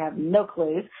language you have no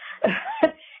clues.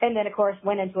 And then, of course,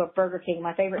 went into a Burger King.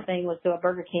 My favorite thing was to a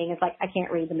Burger King. It's like I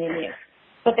can't read the menu.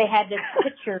 But they had this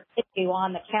picture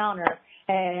on the counter,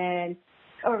 and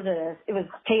it was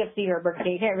KFC or Burger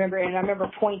King, I can't remember, and I remember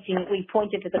we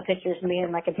pointed to the pictures, me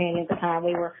and my companion at the time,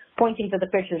 we were pointing to the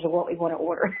pictures of what we want to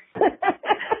order.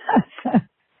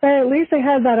 At least they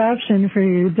had that option for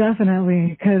you,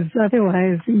 definitely, because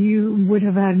otherwise you would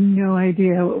have had no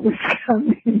idea what was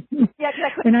coming. Yeah,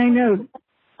 and I know.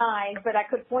 But I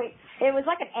could point, it was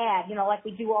like an ad, like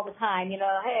we do all the time,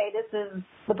 hey, this is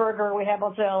the burger we have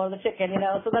on sale or the chicken,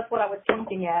 so that's what I was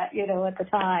thinking at the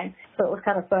time. So it was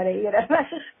kind of funny, We got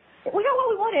what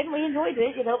we wanted and we enjoyed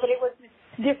it, but it was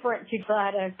different to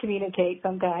try to communicate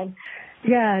sometimes.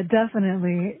 Yeah,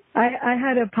 definitely. I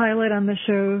had a pilot on the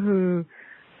show who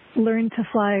learned to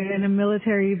fly in a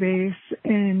military base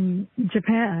in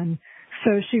Japan.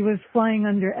 So she was flying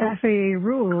under FAA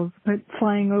rules, but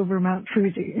flying over Mount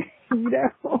Fuji,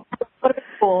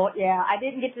 Cool. Yeah, I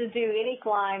didn't get to do any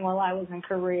flying while I was in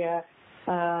Korea.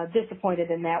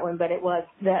 Disappointed in that one, but it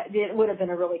would have been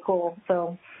a really cool.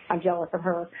 So I'm jealous of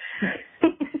her.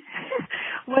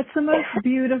 What's the most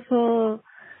beautiful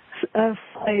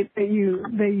flight that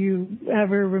you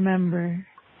ever remember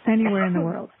anywhere in the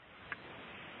world?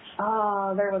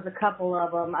 Oh, there was a couple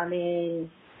of them. I mean,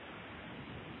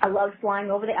 I loved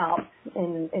flying over the Alps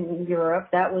in Europe.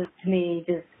 That was, to me,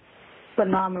 just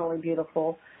phenomenally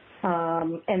beautiful.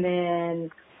 And then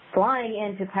flying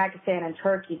into Pakistan and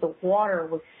Turkey, the water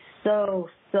was so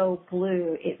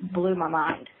blue. It blew my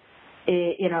mind.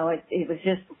 It was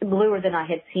just bluer than I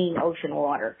had seen ocean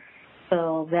water.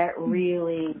 So that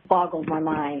really boggled my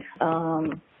mind.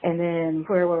 And then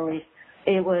where were we?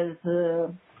 It was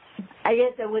I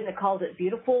guess I wouldn't have called it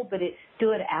beautiful, but it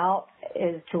stood out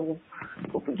as to,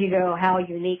 how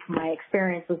unique my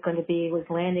experience was going to be, was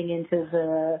landing into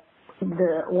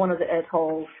the one of the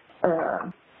atolls,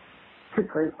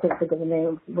 can't think of the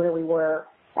name, where we were,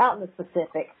 out in the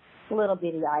Pacific, little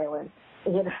bitty island.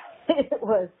 It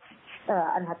was,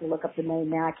 I'd have to look up the name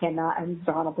now, I cannot, I'm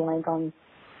drawing a blank on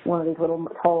one of these little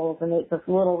atolls, and it's this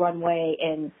little runway,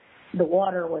 and the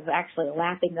water was actually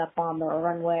lapping up on the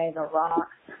runway, the rocks.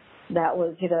 That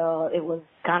was, it was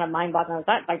kind of mind-boggling.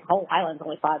 Like the whole island's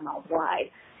only 5 miles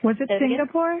wide. Was it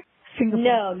Singapore?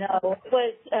 No.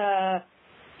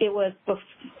 It was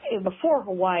before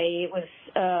Hawaii. It was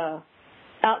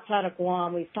outside of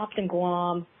Guam. We stopped in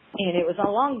Guam, and it was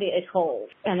along the atoll.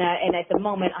 And at the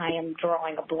moment, I am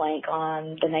drawing a blank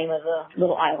on the name of the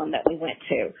little island that we went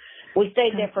to. We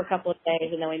stayed there for a couple of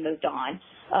days and then we moved on.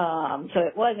 So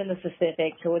it was in the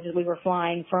Pacific. So we were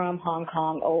flying from Hong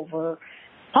Kong over.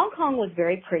 Hong Kong was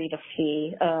very pretty to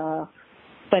see,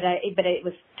 but it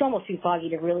was almost too foggy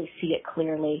to really see it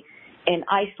clearly. And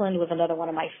Iceland was another one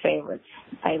of my favorites.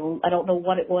 I don't know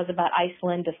what it was about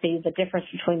Iceland to see the difference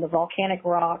between the volcanic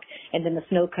rock and then the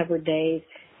snow-covered days.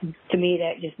 To me,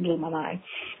 that just blew my mind.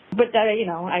 But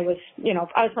I was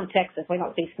from Texas. We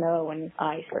don't see snow and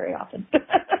ice very often.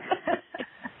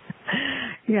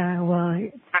 Yeah, well,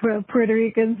 Puerto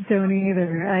Ricans don't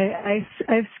either.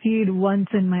 I've skied once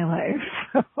in my life.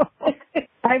 So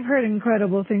I've heard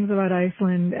incredible things about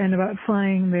Iceland and about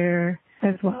flying there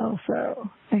as well. So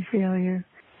I feel you.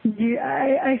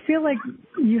 I feel like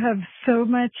you have so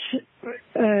much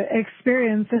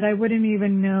experience that I wouldn't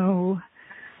even know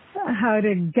how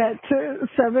to get to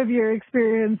some of your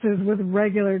experiences with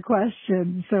regular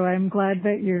questions. So I'm glad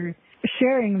that you're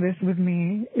sharing this with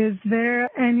me. Is there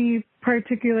any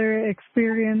particular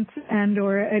experience and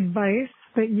or advice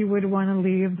that you would want to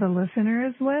leave the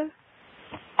listeners with?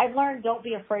 I've learned don't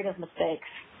be afraid of mistakes.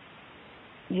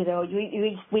 We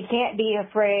can't be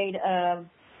afraid of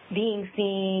being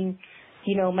seen,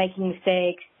 making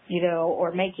mistakes,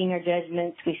 or making our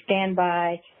judgments. We stand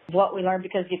by what we learn,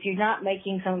 because if you're not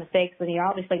making some mistakes, then you're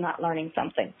obviously not learning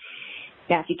something.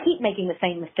 Now, if you keep making the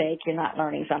same mistake, you're not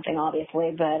learning something,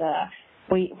 obviously, but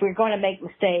we're going to make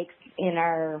mistakes in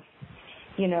our,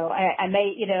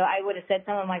 I would have said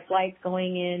some of my flights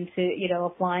going into,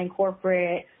 applying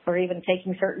corporate or even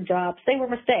taking certain jobs, they were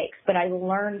mistakes, but I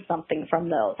learned something from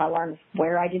those. I learned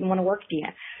where I didn't want to work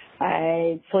again.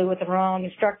 I flew with the wrong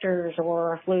instructors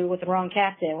or flew with the wrong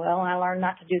captain. Well, I learned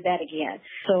not to do that again.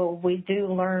 So we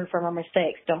do learn from our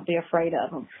mistakes. Don't be afraid of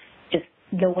them. Just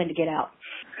know when to get out.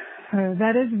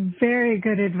 That is very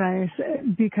good advice,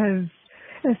 because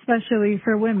especially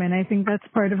for women, I think that's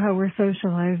part of how we're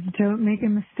socialized. Don't make a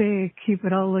mistake. Keep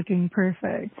it all looking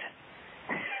perfect.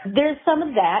 There's some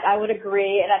of that, I would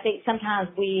agree. And I think sometimes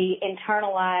we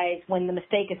internalize when the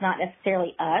mistake is not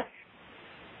necessarily us.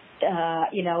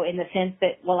 In the sense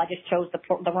that, well, I just chose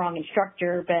the wrong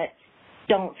instructor, but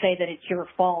don't say that it's your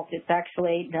fault. It's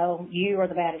actually, no, you are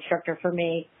the bad instructor for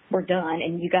me. We're done,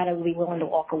 and you got to be willing to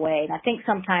walk away. And I think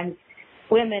sometimes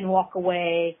women walk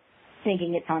away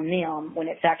thinking it's on them when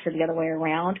it's actually the other way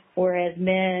around, whereas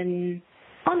men,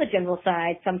 on the general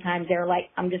side, sometimes they're like,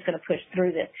 I'm just going to push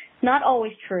through this. Not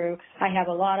always true. I have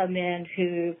a lot of men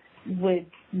who would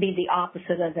be the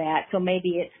opposite of that. So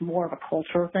maybe it's more of a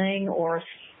cultural thing or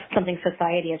something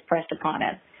society has pressed upon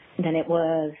us than it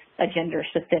was a gender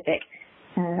specific.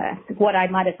 What I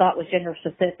might have thought was gender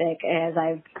specific, as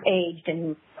I've aged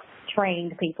and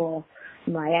trained people,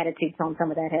 my attitude on some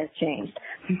of that has changed.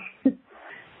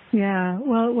 Yeah,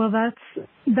 well,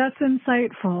 that's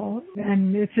insightful,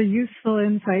 and it's a useful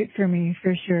insight for me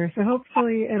for sure. So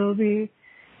hopefully it'll be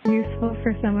useful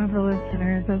for some of the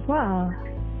listeners as well.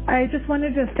 I just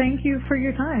wanted to thank you for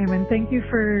your time, and thank you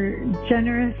for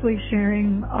generously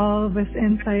sharing all of this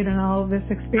insight and all of this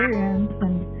experience,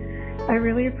 and I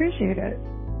really appreciate it.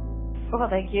 Well,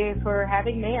 thank you for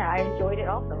having me. I enjoyed it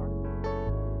also.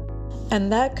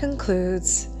 And that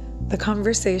concludes the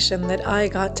conversation that I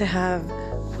got to have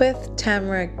with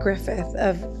Tamara Griffith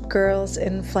of Girls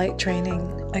in Flight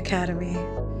Training Academy.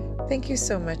 Thank you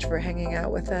so much for hanging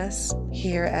out with us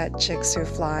here at Chicks Who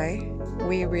Fly.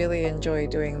 We really enjoy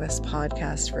doing this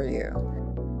podcast for you.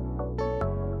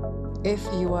 If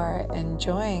you are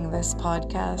enjoying this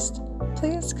podcast,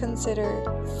 please consider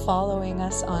following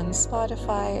us on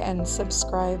Spotify and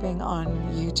subscribing on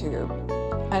YouTube,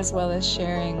 as well as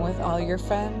sharing with all your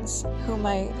friends who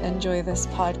might enjoy this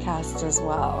podcast as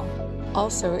well.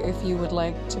 Also, if you would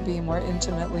like to be more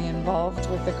intimately involved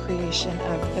with the creation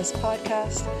of this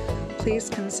podcast, please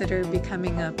consider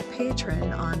becoming a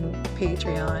patron on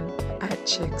Patreon at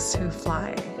Chicks Who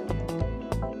Fly.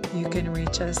 You can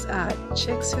reach us at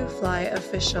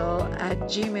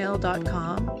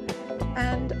chickswhoflyofficial@gmail.com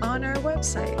and on our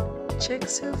website,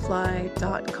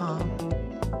 chickswhofly.com.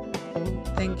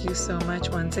 Thank you so much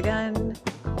once again,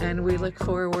 and we look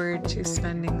forward to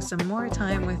spending some more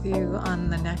time with you on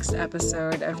the next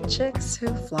episode of Chicks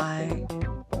Who Fly.